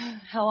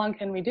 how long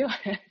can we do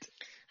it?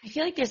 I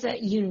feel like there's a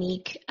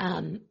unique,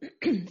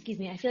 excuse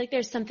me, I feel like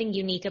there's something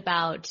unique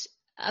about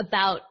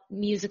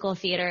musical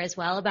theater as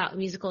well, about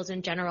musicals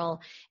in general,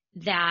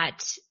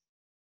 that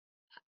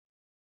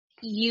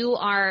you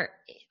are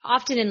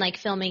often in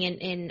filming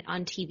in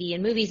on TV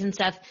and movies and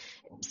stuff.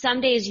 Some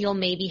days you'll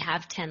maybe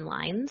have 10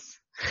 lines,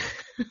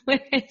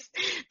 whereas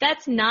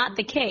that's not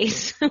the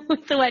case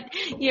with what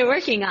you're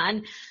working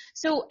on.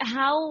 So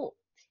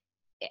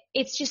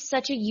it's just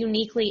such a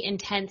uniquely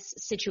intense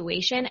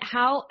situation.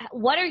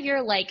 What are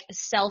your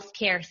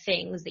self-care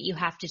things that you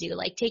have to do?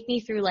 Take me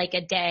through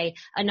a day,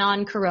 a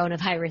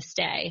non-coronavirus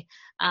day,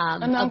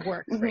 of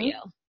work for you.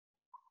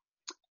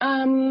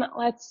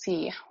 Let's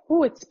see.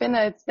 Oh, it's been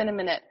a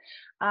minute.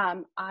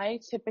 I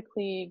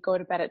typically go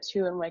to bed at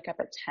 2 and wake up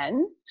at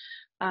 10,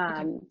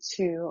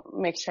 to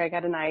make sure I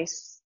get a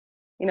nice,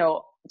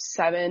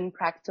 7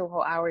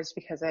 practical hours,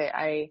 because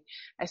I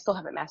still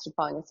haven't mastered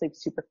falling asleep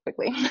super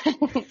quickly.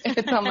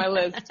 It's on my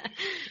list.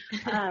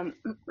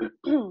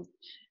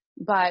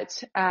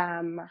 But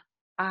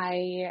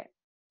I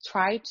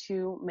try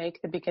to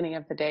make the beginning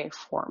of the day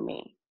for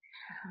me.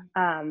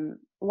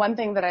 One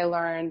thing that I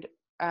learned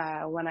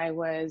when I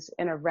was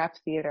in a rep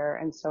theater,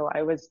 and so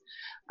I was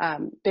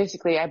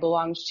basically I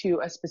belonged to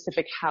a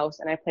specific house,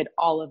 and I played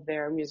all of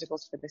their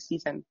musicals for the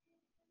season.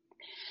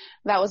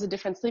 That was a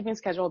different sleeping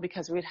schedule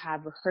because we'd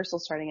have rehearsal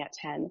starting at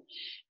 10.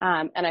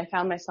 And I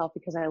found myself,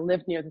 because I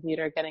lived near the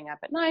theater, getting up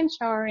at 9,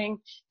 showering,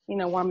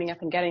 warming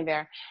up and getting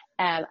there.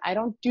 And I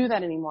don't do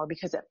that anymore,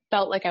 because it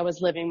felt like I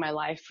was living my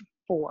life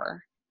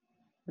for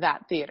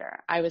that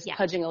theater. I was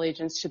pledging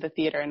allegiance to the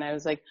theater, and I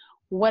was like,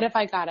 what if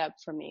I got up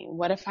for me?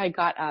 What if I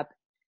got up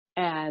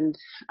and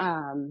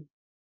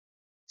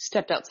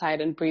stepped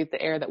outside and breathed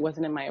the air that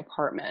wasn't in my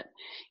apartment,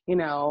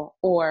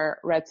 or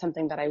read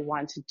something that I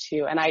wanted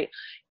to. And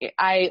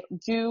I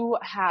do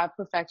have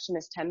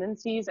perfectionist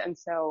tendencies. And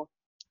so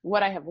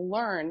what I have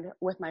learned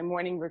with my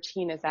morning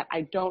routine is that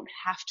I don't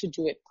have to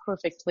do it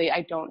perfectly.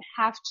 I don't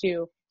have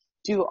to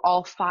do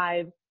all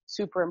 5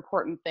 super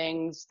important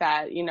things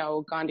that,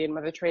 Gandhi and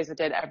Mother Teresa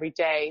did every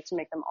day to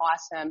make them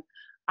awesome.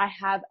 I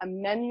have a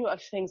menu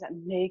of things that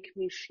make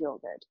me feel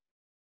good,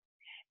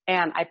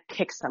 and I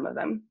pick some of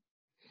them.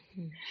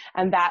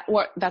 And that's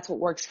what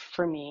works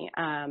for me.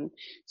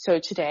 So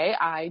today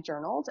I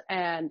journaled,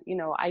 and,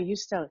 I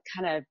used to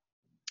kind of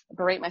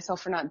berate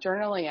myself for not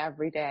journaling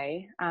every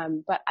day.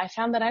 But I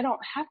found that I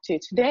don't have to.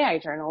 Today I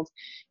journaled,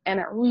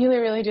 and it really,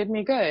 really did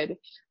me good.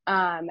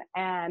 And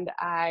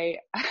I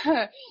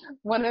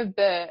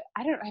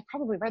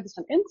probably read this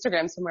on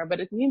Instagram somewhere, but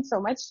it means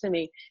so much to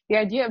me. The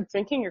idea of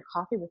drinking your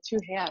coffee with 2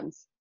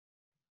 hands,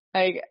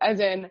 as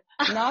in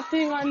not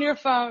being on your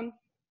phone.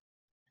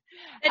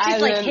 It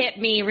just hit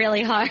me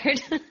really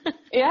hard.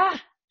 Yeah.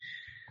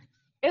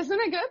 Isn't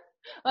it good?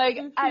 Like,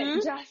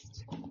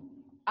 Mm-hmm.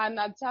 I'm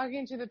not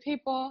talking to the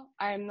people.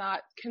 I'm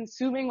not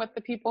consuming what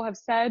the people have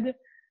said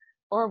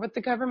or what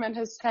the government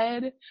has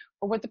said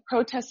or what the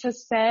protest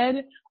has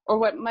said or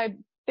what my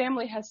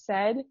family has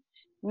said.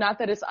 Not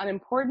that it's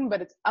unimportant,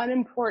 but it's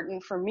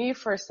unimportant for me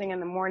first thing in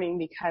the morning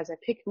because I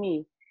pick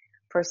me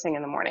first thing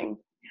in the morning.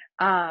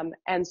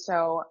 And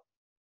so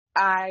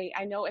I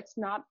know it's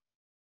not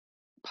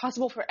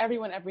possible for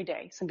everyone every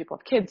day. Some people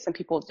have kids, some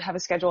people have a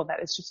schedule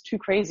that is just too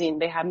crazy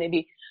and they have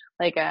maybe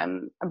like, a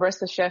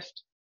barista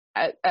shift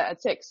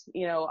at 6,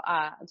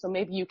 so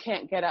maybe you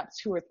can't get up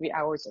 2 or 3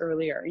 hours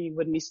earlier. You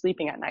wouldn't be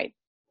sleeping at night,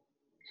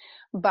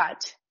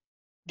 but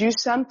do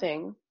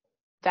something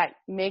that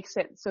makes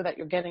it so that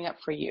you're getting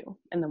up for you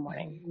in the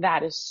morning.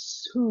 That is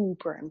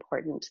super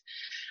important.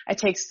 I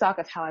take stock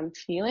of how I'm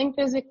feeling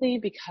physically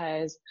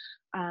because,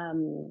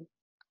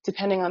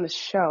 depending on the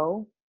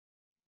show,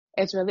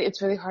 it's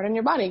really hard on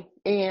your body.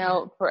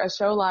 For a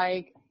show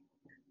like,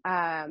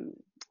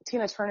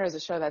 Tina Turner is a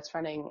show that's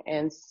running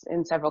in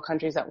several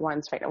countries at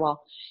once right now.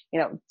 Well,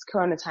 it's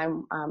Corona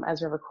time,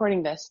 as we're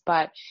recording this,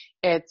 but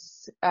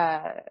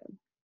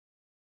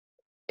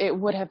it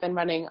would have been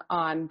running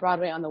on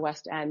Broadway on the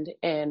West End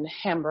in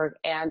Hamburg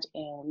and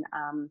in,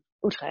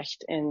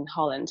 Utrecht in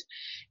Holland.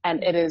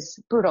 And it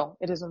is brutal.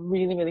 It is a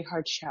really, really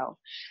hard show.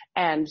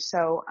 And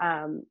so,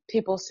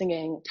 people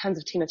singing tons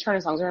of Tina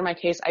Turner songs, or in my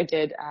case, I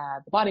did,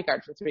 The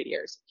Bodyguard for 3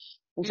 years.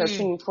 And so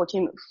singing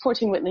 14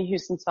 Whitney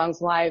Houston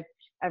songs live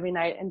every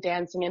night and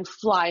dancing and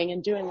flying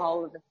and doing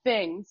all of the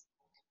things,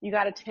 you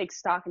got to take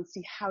stock and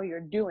see how you're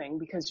doing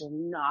because you're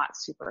not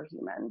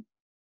superhuman.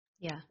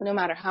 Yeah. No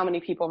matter how many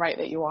people write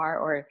that you are,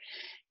 or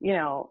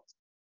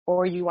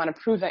you want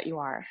to prove that you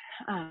are.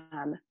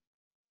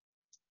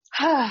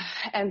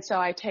 And so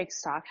I take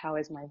stock. How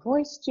is my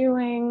voice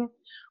doing?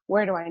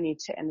 Where do I need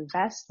to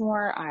invest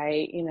more?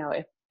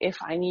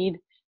 If I need,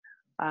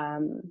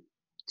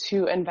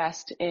 to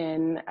invest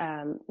in,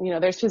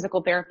 there's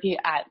physical therapy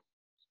at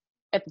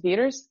the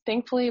theaters,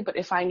 thankfully, but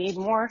if I need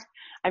more,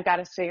 I've got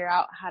to figure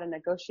out how to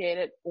negotiate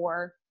it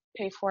or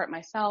pay for it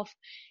myself.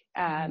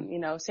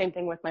 Same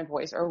thing with my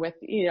voice or with,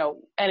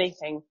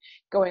 anything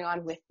going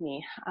on with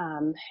me.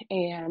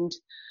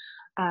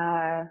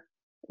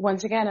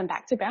 Once again, I'm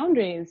back to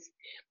boundaries.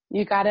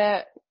 You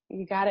gotta,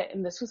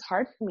 and this was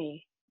hard for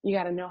me. You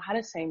gotta know how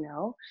to say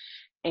no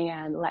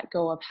and let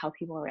go of how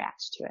people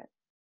react to it.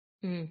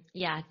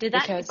 Yeah. Did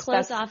that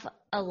close off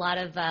a lot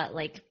of,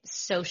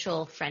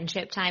 social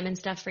friendship time and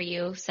stuff for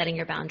you, setting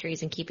your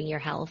boundaries and keeping your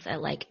health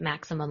at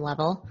maximum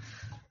level?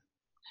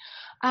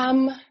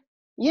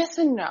 Yes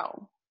and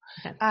no.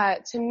 Okay.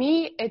 To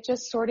me, it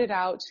just sorted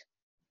out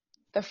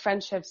the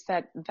friendships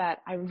that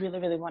I really,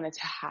 really wanted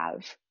to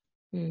have.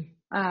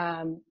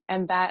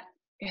 And that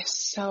is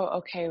so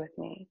okay with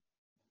me.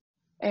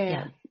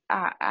 And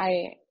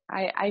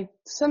I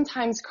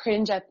sometimes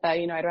cringe at the,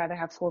 I'd rather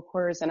have 4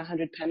 quarters than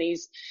 100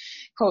 pennies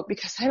quote,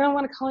 because I don't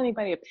want to call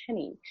anybody a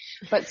penny,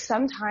 but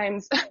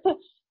sometimes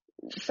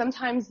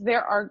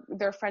there are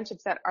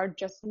friendships that are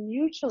just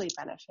mutually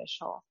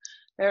beneficial.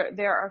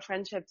 There are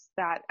friendships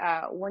that,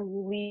 when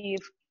you leave,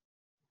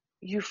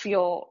 you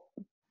feel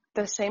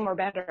the same or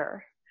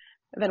better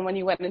than when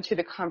you went into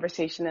the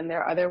conversation. And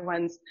there are other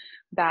ones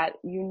that,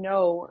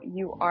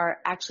 you are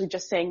actually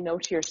just saying no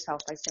to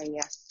yourself by saying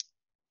yes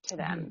to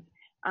them.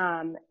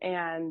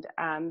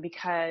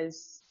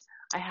 Because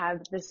I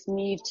have this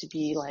need to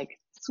be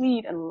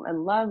sweet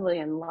and lovely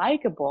and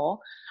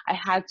likable, I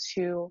had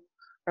to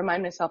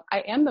remind myself, I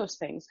am those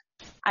things.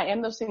 I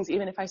am those things,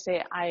 even if I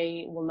say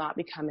I will not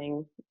be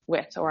coming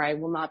with, or I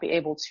will not be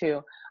able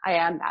to. I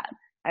am that.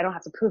 I don't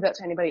have to prove that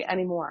to anybody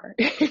anymore,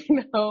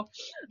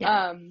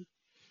 Yeah.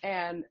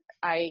 And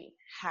I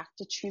have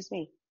to choose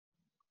me.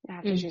 I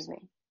have to choose me.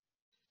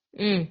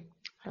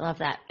 I love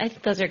that. I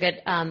think those are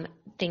good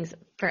things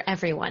for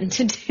everyone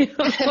to do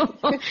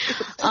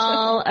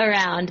all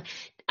around.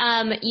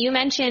 You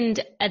mentioned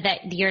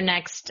that your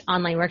next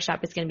online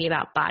workshop is going to be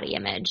about body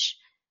image.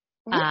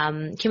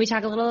 Can we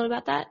talk a little bit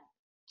about that?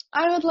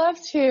 I would love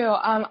to.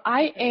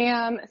 I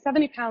am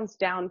 70 pounds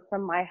down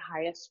from my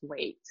highest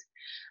weight.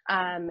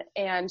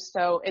 And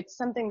so it's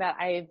something that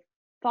I've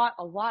thought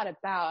a lot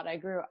about. I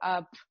grew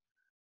up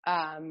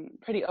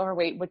pretty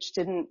overweight, which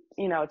didn't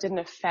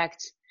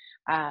affect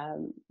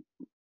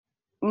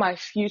my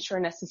future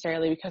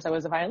necessarily because I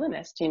was a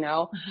violinist,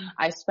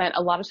 I spent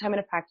a lot of time in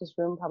a practice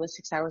room, probably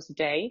 6 hours a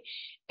day.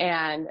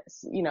 And,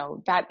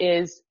 that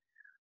is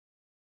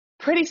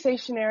pretty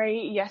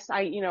stationary. Yes,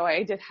 I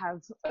did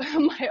have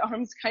my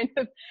arms kind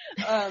of,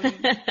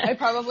 I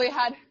probably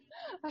had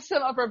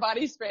some upper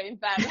body strain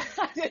that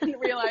I didn't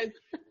realize.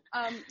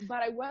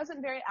 But I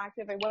wasn't very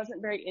active. I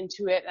wasn't very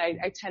into it.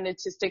 I tended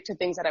to stick to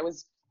things that I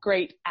was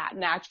great at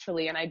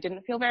naturally, and I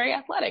didn't feel very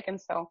athletic, and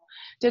so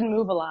didn't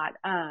move a lot.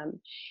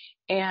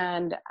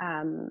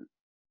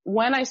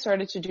 When I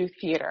started to do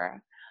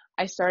theater,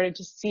 I started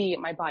to see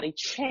my body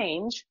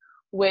change,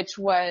 which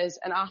was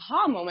an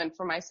aha moment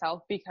for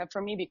myself, because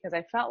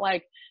I felt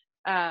like,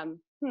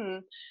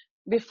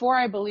 before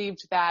I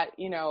believed that,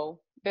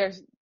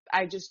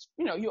 I just,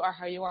 you are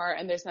how you are,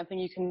 and there's nothing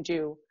you can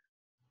do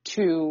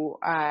to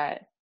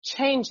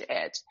change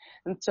it.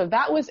 And so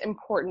that was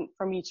important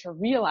for me to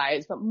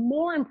realize. But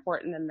more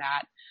important than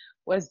that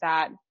was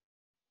that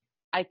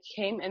I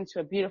came into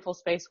a beautiful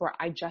space where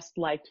I just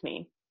liked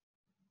me.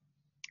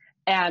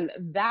 And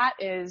that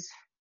is,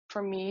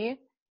 for me,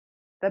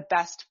 the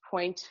best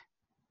point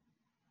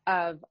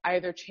of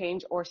either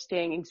change or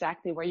staying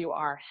exactly where you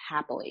are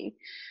happily.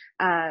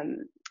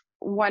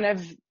 One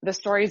of the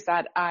stories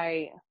that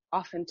I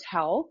often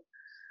tell,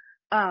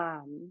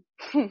 I'm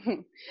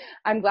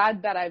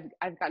glad that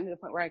I've gotten to the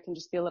point where I can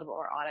just be a little bit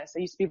more honest.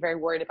 I used to be very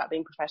worried about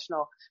being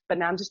professional, but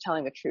now I'm just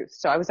telling the truth.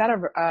 So I was at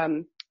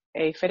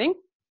a fitting,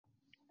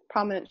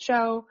 prominent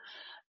show,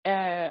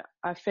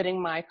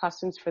 fitting my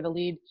costumes for the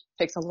lead.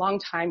 Takes a long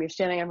time. You're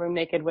standing in a room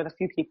naked with a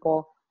few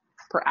people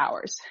for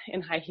hours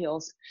in high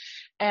heels.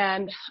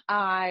 And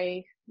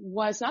I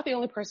was not the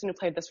only person who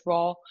played this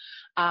role.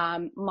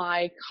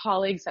 My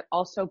colleagues that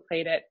also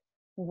played it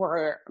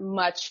were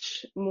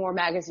much more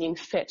magazine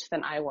fit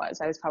than I was.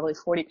 I was probably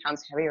 40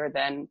 pounds heavier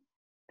than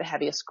the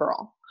heaviest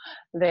girl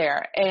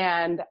there.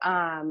 And,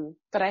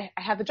 but I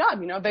had the job,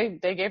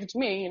 they gave it to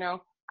me,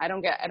 I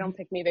don't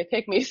pick me, they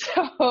pick me.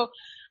 So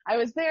I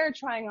was there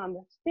trying on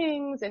the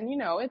things, and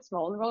it's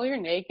vulnerable, you're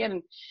naked.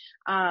 And,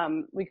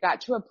 we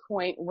got to a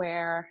point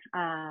where,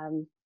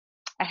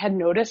 I had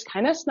noticed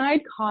kind of snide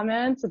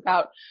comments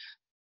about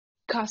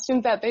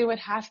costumes that they would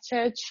have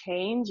to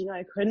change.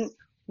 I couldn't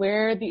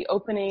wear the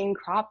opening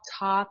crop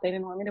top. They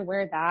didn't want me to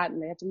wear that, and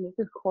they had to make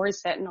a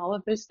corset and all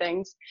of those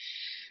things.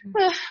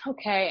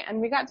 Okay. And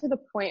we got to the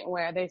point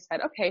where they said,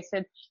 okay,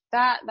 Sid,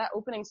 that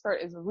opening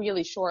skirt is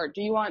really short.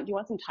 Do you want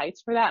some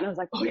tights for that? And I was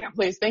like, oh yeah,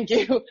 please. Thank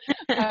you.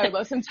 I would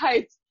love some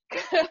tights.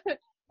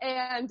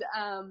 And,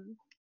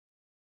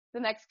 the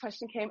next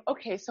question came,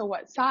 okay, so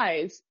what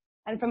size?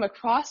 And from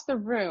across the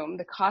room,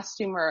 the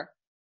costumer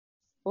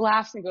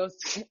laughs and goes,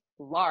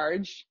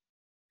 large.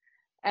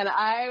 And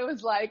I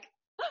was like,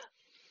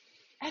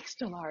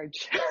 extra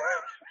large.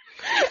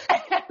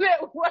 And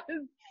it was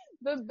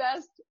the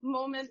best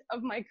moment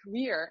of my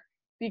career,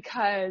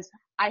 because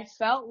I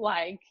felt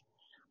like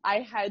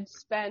I had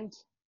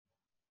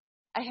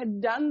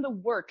done the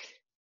work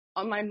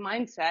on my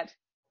mindset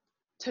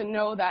to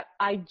know that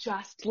I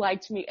just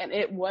liked me, and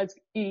it was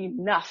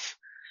enough.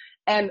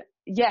 And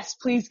yes,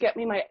 please get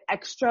me my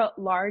extra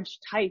large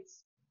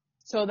tights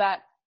so that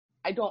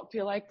I don't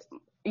feel like,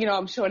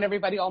 I'm showing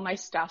everybody all my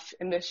stuff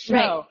in this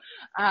show.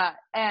 Right.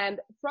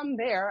 And from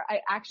there, I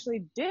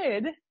actually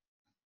did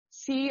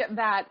see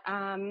that,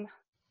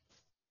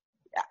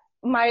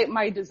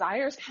 my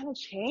desires kind of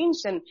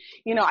changed, and,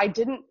 I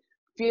didn't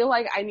feel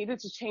like I needed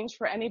to change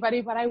for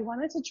anybody, but I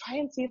wanted to try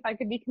and see if I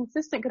could be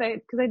consistent,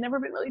 because I'd never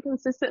been really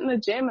consistent in the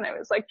gym. And I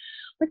was like,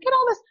 look at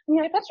all this.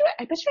 I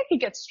bet you I could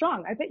get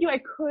strong. I bet you I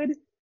could,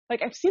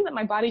 I've seen that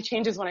my body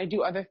changes when I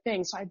do other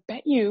things. So I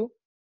bet you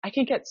I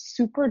could get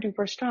super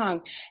duper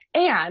strong.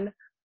 And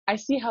I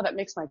see how that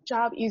makes my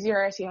job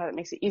easier. I see how that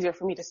makes it easier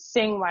for me to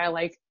sing while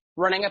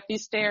running up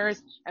these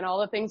stairs and all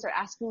the things they're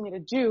asking me to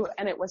do.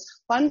 And it was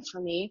fun for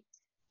me.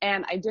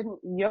 And I didn't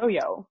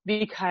yo-yo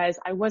because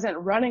I wasn't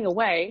running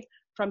away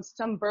from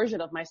some version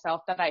of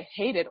myself that I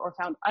hated or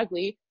found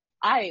ugly.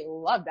 I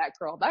love that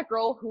girl. That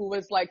girl who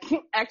was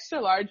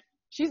extra large,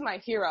 she's my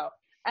hero.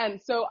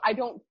 And so I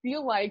don't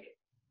feel like,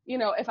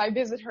 if I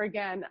visit her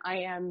again, I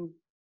am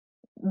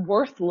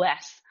worth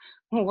less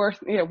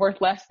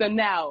than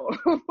now,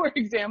 for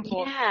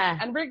example. Yeah.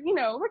 And we're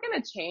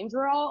going to change.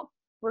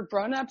 We're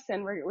grown-ups,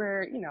 and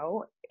we're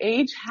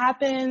age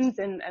happens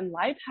and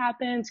life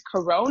happens.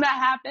 Corona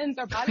happens.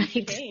 Our bodies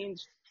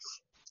change.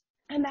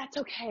 And that's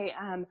okay.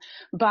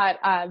 But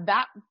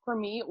that for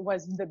me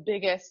was the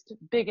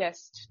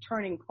biggest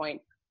turning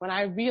point when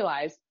I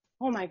realized,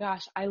 oh my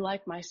gosh, I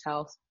like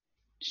myself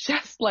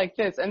just like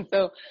this. And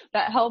so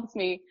that helps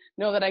me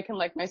know that I can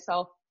like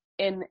myself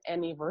in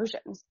any version.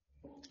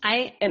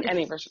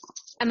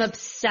 I'm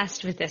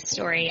obsessed with this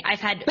story. I've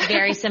had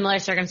very similar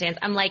circumstance.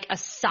 I'm like a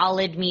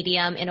solid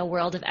medium in a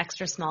world of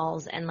extra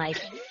smalls, and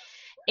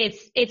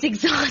it's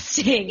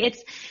exhausting.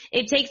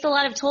 It takes a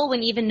lot of toll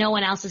when even no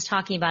one else is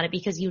talking about it,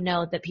 because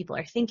that people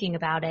are thinking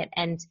about it,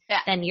 and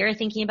then you're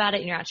thinking about it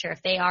and you're not sure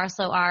if they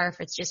also are, if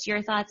it's just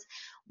your thoughts.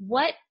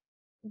 What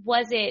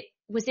was it?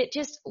 Was it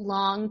just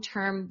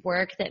long-term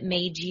work that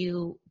made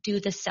you do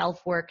the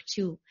self-work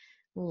to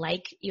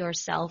like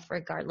yourself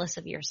regardless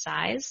of your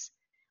size?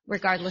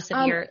 Regardless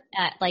of your,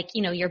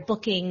 your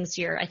bookings,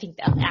 I think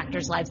the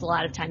actors' lives a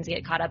lot of times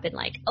get caught up in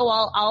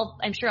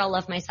I'm sure I'll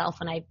love myself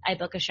when I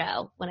book a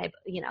show, when it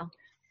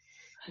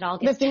all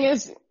gets. The thing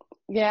is,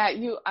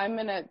 I'm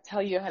going to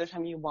tell you ahead of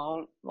time, you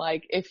won't.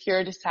 If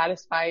you're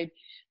dissatisfied,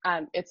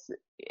 it's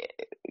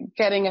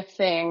getting a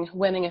thing,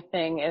 winning a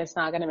thing, and it's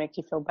not going to make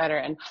you feel better.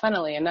 And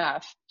funnily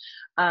enough,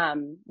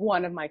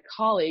 one of my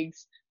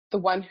colleagues, the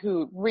one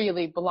who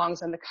really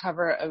belongs on the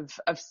cover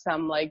of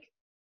some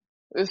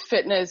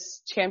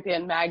fitness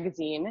champion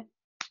magazine,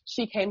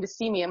 she came to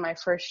see me in my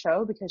first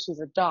show because she's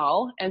a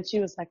doll, and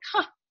she was like,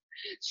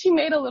 she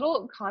made a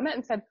little comment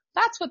and said,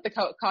 that's what the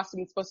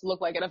costume is supposed to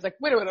look like. And I was like,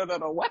 wait,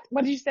 what?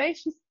 What did you say?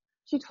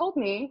 She told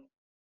me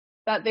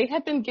that they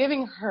had been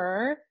giving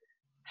her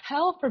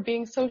hell for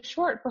being so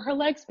short, for her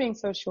legs being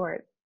so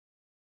short.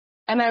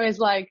 And I was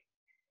like,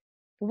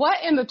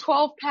 what in the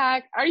 12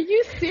 pack? Are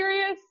you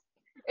serious?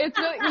 It's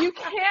really, you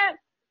can't,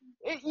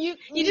 you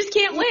just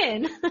can't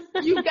win.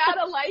 You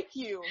gotta like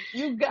you.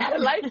 You gotta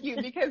like you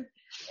because,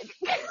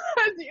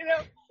 you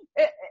know,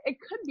 it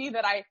could be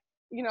that I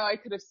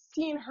could have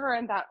seen her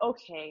and thought,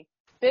 okay,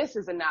 this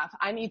is enough.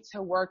 I need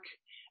to work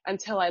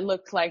until I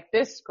look like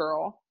this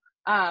girl.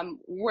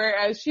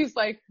 Whereas she's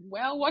like,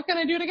 well, what can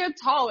I do to get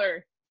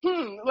taller?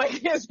 Like,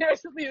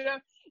 seriously, you know,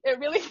 it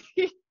really,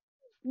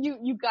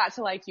 you got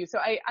to like you. So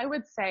I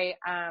would say,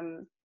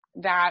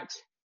 that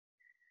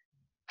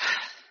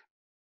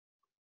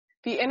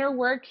the inner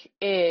work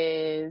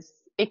it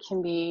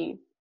can be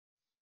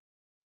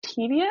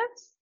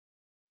tedious,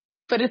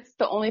 but it's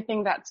the only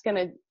thing that's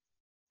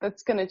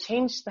gonna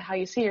change how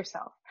you see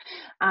yourself.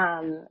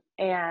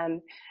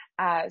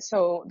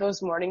 So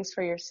those mornings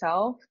for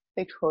yourself,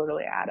 they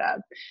totally add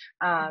up.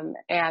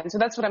 And so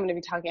that's what I'm going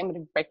to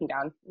be breaking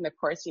down in the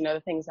course, you know,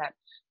 the things that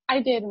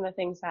I did and the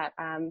things that,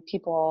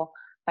 people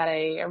that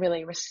I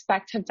really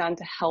respect have done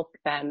to help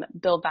them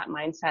build that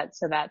mindset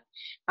so that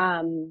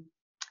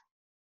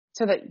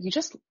you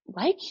just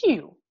like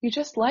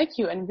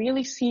you and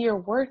really see your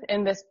worth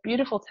in this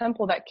beautiful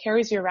temple that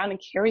carries you around and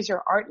carries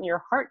your art and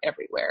your heart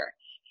everywhere.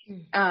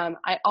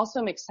 I also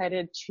am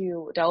excited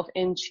to delve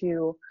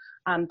into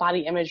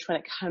body image when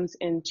it comes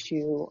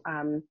into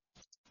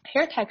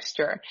hair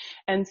texture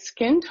and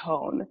skin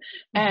tone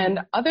and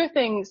other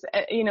things,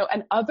 you know,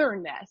 and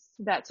otherness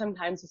that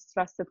sometimes is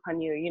thrust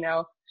upon you, you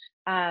know.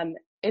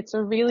 It's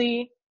a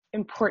really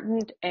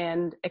important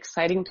and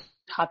exciting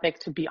topic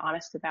to be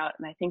honest about.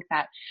 And I think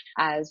that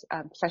as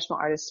professional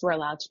artists, we're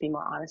allowed to be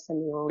more honest than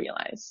we will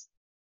realize.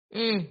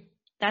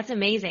 That's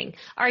amazing.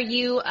 Are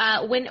you,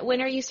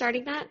 when are you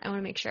starting that? I want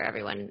to make sure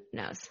everyone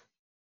knows.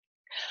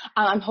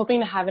 I'm hoping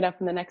to have it up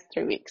in the next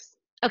 3 weeks.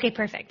 Okay,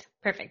 perfect.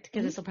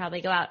 Because this will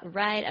probably go out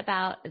right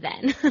about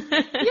then.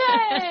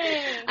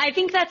 Yay! I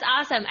think that's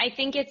awesome. I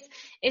think it's,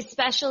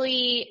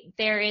 especially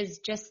there is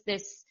just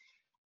this,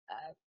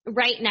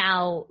 right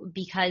now,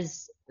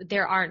 because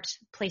there aren't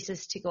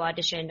places to go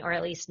audition, or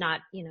at least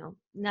not, you know,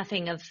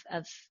 nothing of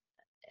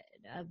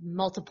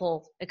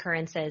multiple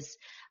occurrences.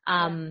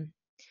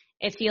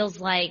 It feels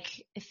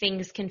like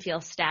things can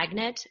feel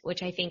stagnant,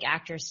 which I think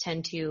actors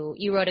tend to.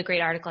 You wrote a great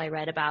article I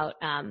read about,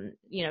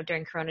 you know,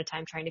 during Corona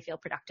time, trying to feel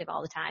productive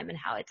all the time and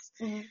how it's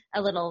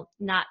a little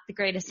not the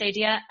greatest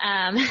idea.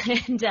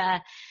 And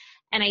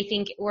I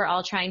think we're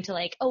all trying to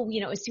like, oh,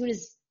 you know, as soon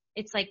as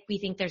it's like we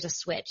think there's a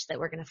switch that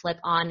we're going to flip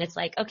on, it's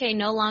like, okay,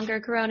 no longer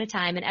Corona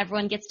time and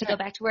everyone gets to go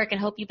back to work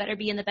and hope you better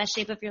be in the best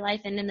shape of your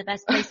life and in the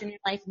best place in your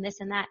life and this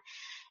and that.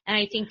 And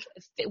I think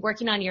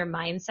working on your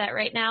mindset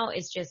right now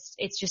is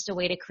it's just a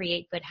way to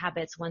create good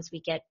habits once we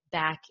get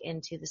back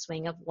into the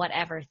swing of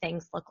whatever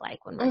things look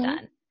like when we're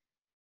done.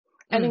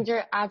 I think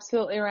you're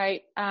absolutely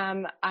right.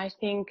 I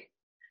think,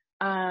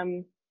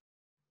 you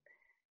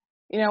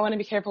know, I want to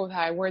be careful with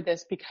how I word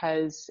this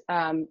because,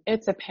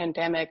 it's a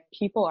pandemic.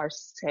 People are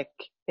sick.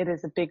 It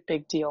is a big,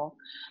 big deal.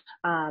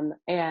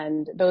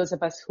 And those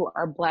of us who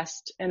are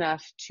blessed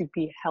enough to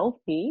be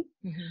healthy,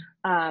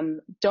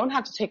 don't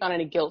have to take on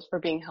any guilt for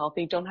being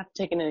healthy, don't have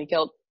to take on any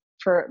guilt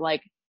for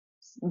like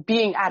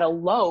being at a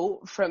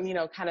low from, you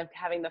know, kind of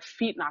having the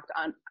feet knocked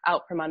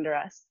out from under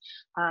us.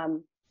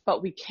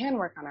 But we can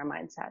work on our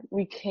mindset.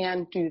 We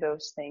can do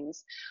those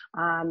things.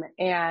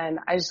 And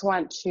I just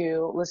want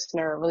to,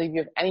 listener, relieve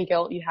you of any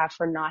guilt you have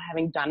for not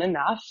having done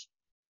enough.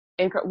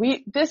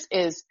 This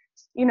is,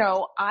 you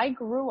know, I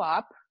grew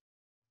up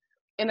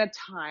in a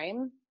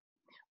time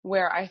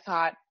where I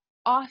thought,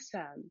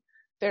 awesome,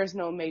 there's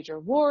no major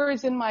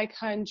wars in my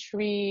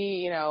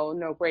country, you know,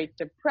 no Great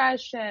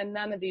Depression,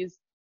 none of these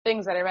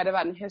things that I read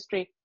about in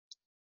history.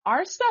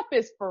 Our stuff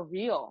is for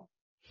real.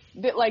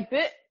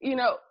 You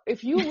know,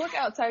 if you look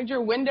outside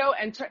your window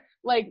and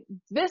like,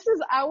 this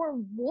is our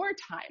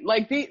wartime.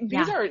 Like this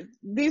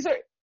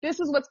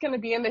is what's going to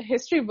be in the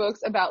history books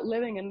about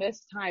living in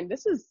this time.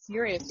 This is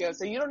serious, yo.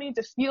 So you don't need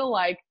to feel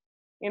like,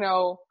 you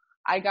know,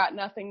 I got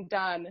nothing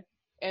done.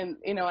 And,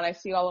 you know, and I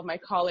see all of my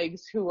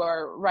colleagues who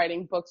are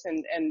writing books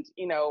and,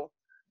 you know,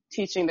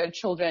 teaching their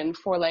children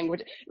 4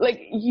 languages.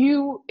 Like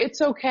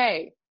it's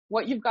okay.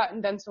 What you've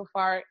gotten done so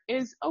far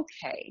is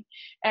okay.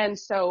 And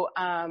so,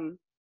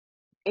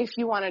 if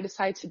you want to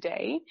decide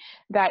today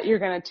that you're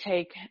going to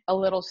take a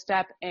little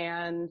step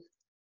and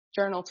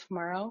journal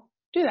tomorrow,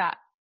 do that.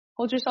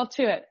 Hold yourself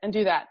to it and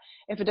do that.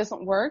 If it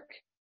doesn't work,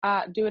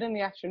 do it in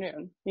the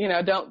afternoon. You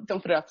know, don't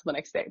put it off to the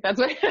next day. That's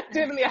what do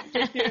it in the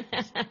afternoon.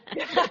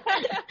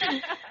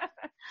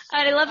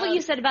 I love what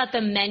you said about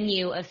the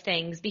menu of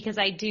things, because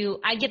I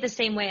get the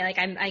same way. Like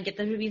I get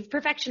to be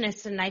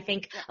perfectionist, and I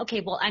think,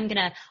 okay, well, I'm going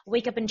to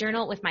wake up and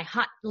journal with my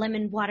hot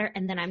lemon water,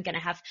 and then I'm going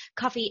to have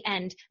coffee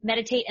and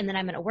meditate, and then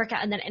I'm going to work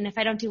out. And if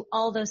I don't do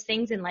all those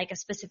things in like a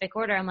specific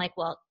order, I'm like,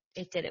 well,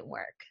 it didn't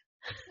work.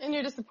 And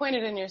you're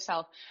disappointed in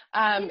yourself.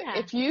 Yeah.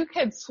 If you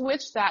could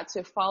switch that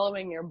to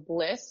following your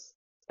bliss,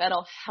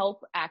 that'll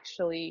help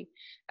actually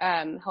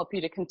help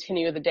you to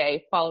continue the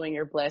day following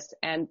your bliss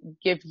and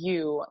give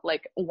you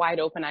like wide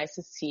open eyes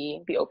to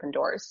see the open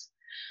doors.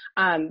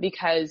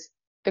 Because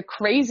the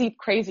crazy,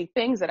 crazy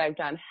things that I've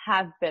done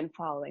have been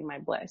following my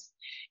bliss.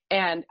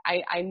 And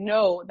I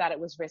know that it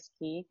was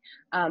risky,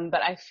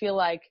 but I feel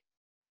like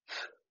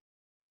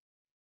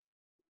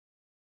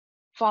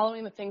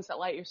following the things that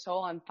light your soul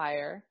on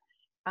fire,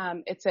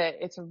 it's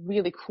a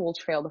really cool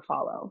trail to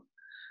follow.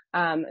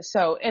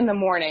 So in the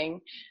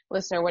morning,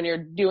 listener, when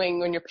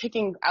you're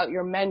picking out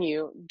your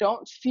menu,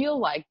 don't feel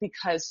like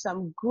because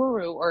some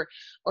guru or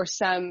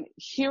some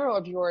hero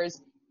of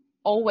yours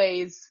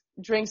always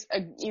drinks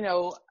a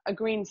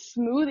green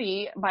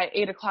smoothie by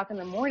 8:00 in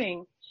the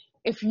morning.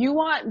 If you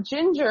want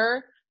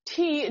ginger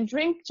tea,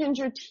 drink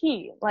ginger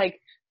tea. Like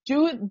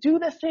do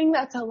the thing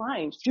that's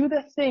aligned. Do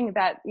the thing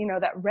that,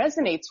 that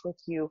resonates with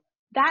you.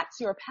 That's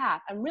your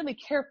path. I'm really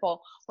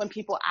careful when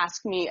people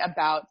ask me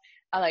about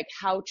like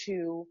how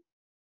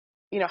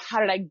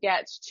did I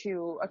get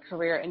to a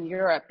career in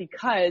Europe,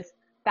 because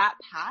that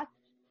path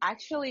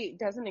actually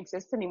doesn't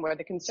exist anymore.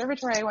 The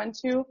conservatory I went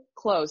to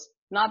closed,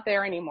 not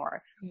there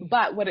anymore.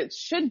 But what it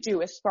should do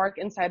is spark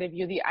inside of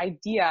you the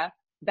idea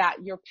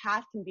that your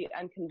path can be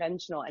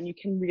unconventional and you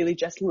can really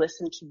just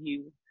listen to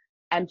you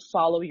and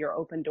follow your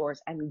open doors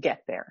and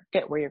get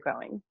where you're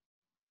going.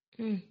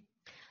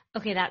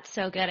 Okay, that's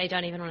so good. I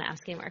don't even want to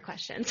ask any more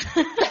questions.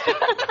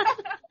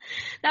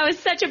 That was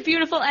such a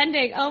beautiful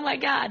ending. Oh my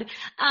God.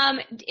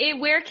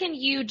 Where can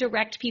you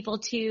direct people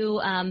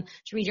to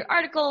read your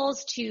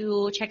articles,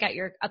 to check out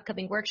your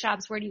upcoming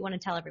workshops? Where do you want to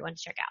tell everyone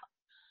to check out?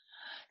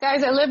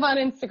 Guys, I live on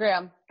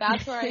Instagram.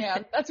 That's where I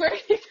am. That's where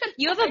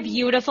you have a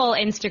beautiful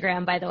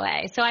Instagram, by the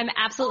way. So I'm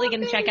absolutely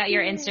going to check out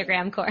your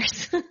Instagram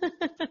course.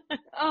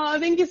 Oh,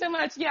 thank you so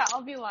much. Yeah,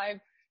 I'll be live.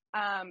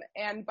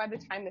 And by the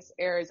time this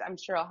airs, I'm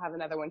sure I'll have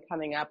another one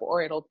coming up,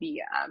 or it'll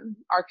be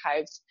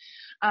archived.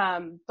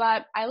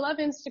 But I love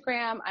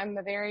Instagram. I'm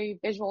a very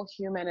visual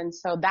human, and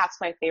so that's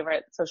my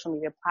favorite social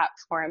media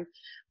platform.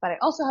 But I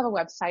also have a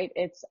website.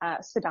 It's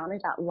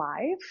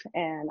Sidonie.live,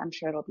 and I'm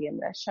sure it'll be in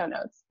the show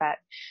notes. But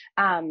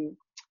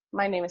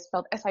my name is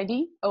spelled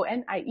Sidonie,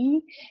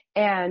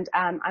 and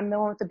I'm the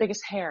one with the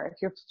biggest hair.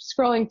 If you're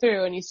scrolling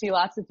through and you see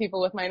lots of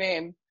people with my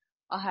name,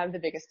 I'll have the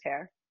biggest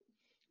hair.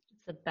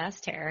 The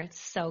best hair. It's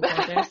so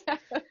gorgeous.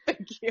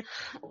 Thank you.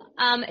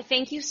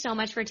 Thank you so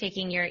much for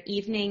taking your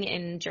evening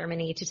in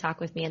Germany to talk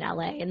with me in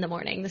LA in the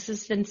morning. This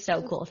has been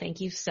so cool.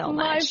 Thank you so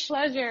much.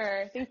 My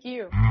pleasure. Thank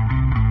you.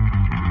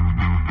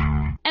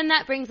 And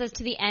that brings us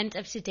to the end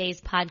of today's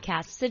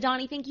podcast.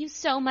 Sidonie, thank you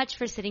so much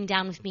for sitting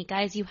down with me.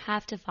 Guys, you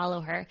have to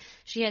follow her.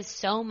 She has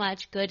so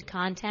much good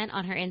content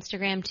on her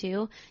Instagram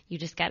too. You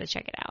just got to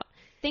check it out.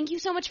 Thank you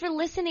so much for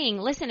listening.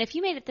 Listen, if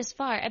you made it this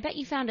far, I bet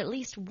you found at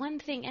least one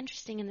thing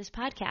interesting in this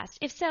podcast.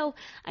 If so,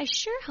 I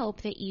sure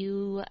hope that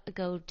you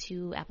go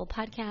to Apple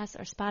Podcasts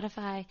or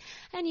Spotify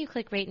and you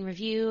click rate and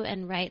review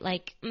and write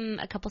like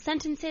a couple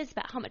sentences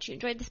about how much you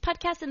enjoyed this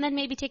podcast, and then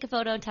maybe take a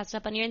photo and toss it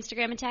up on your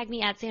Instagram and tag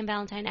me at Sam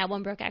Valentine at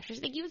One Broke Actress.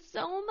 Thank you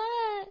so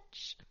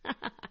much.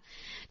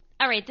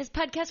 All right, this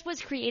podcast was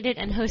created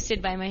and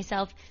hosted by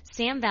myself,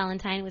 Sam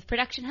Valentine, with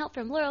production help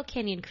from Laurel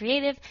Canyon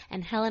Creative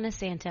and Helena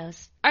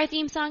Santos. Our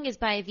theme song is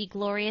by the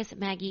glorious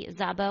Maggie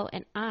Zabo,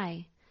 and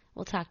I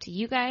will talk to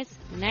you guys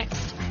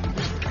next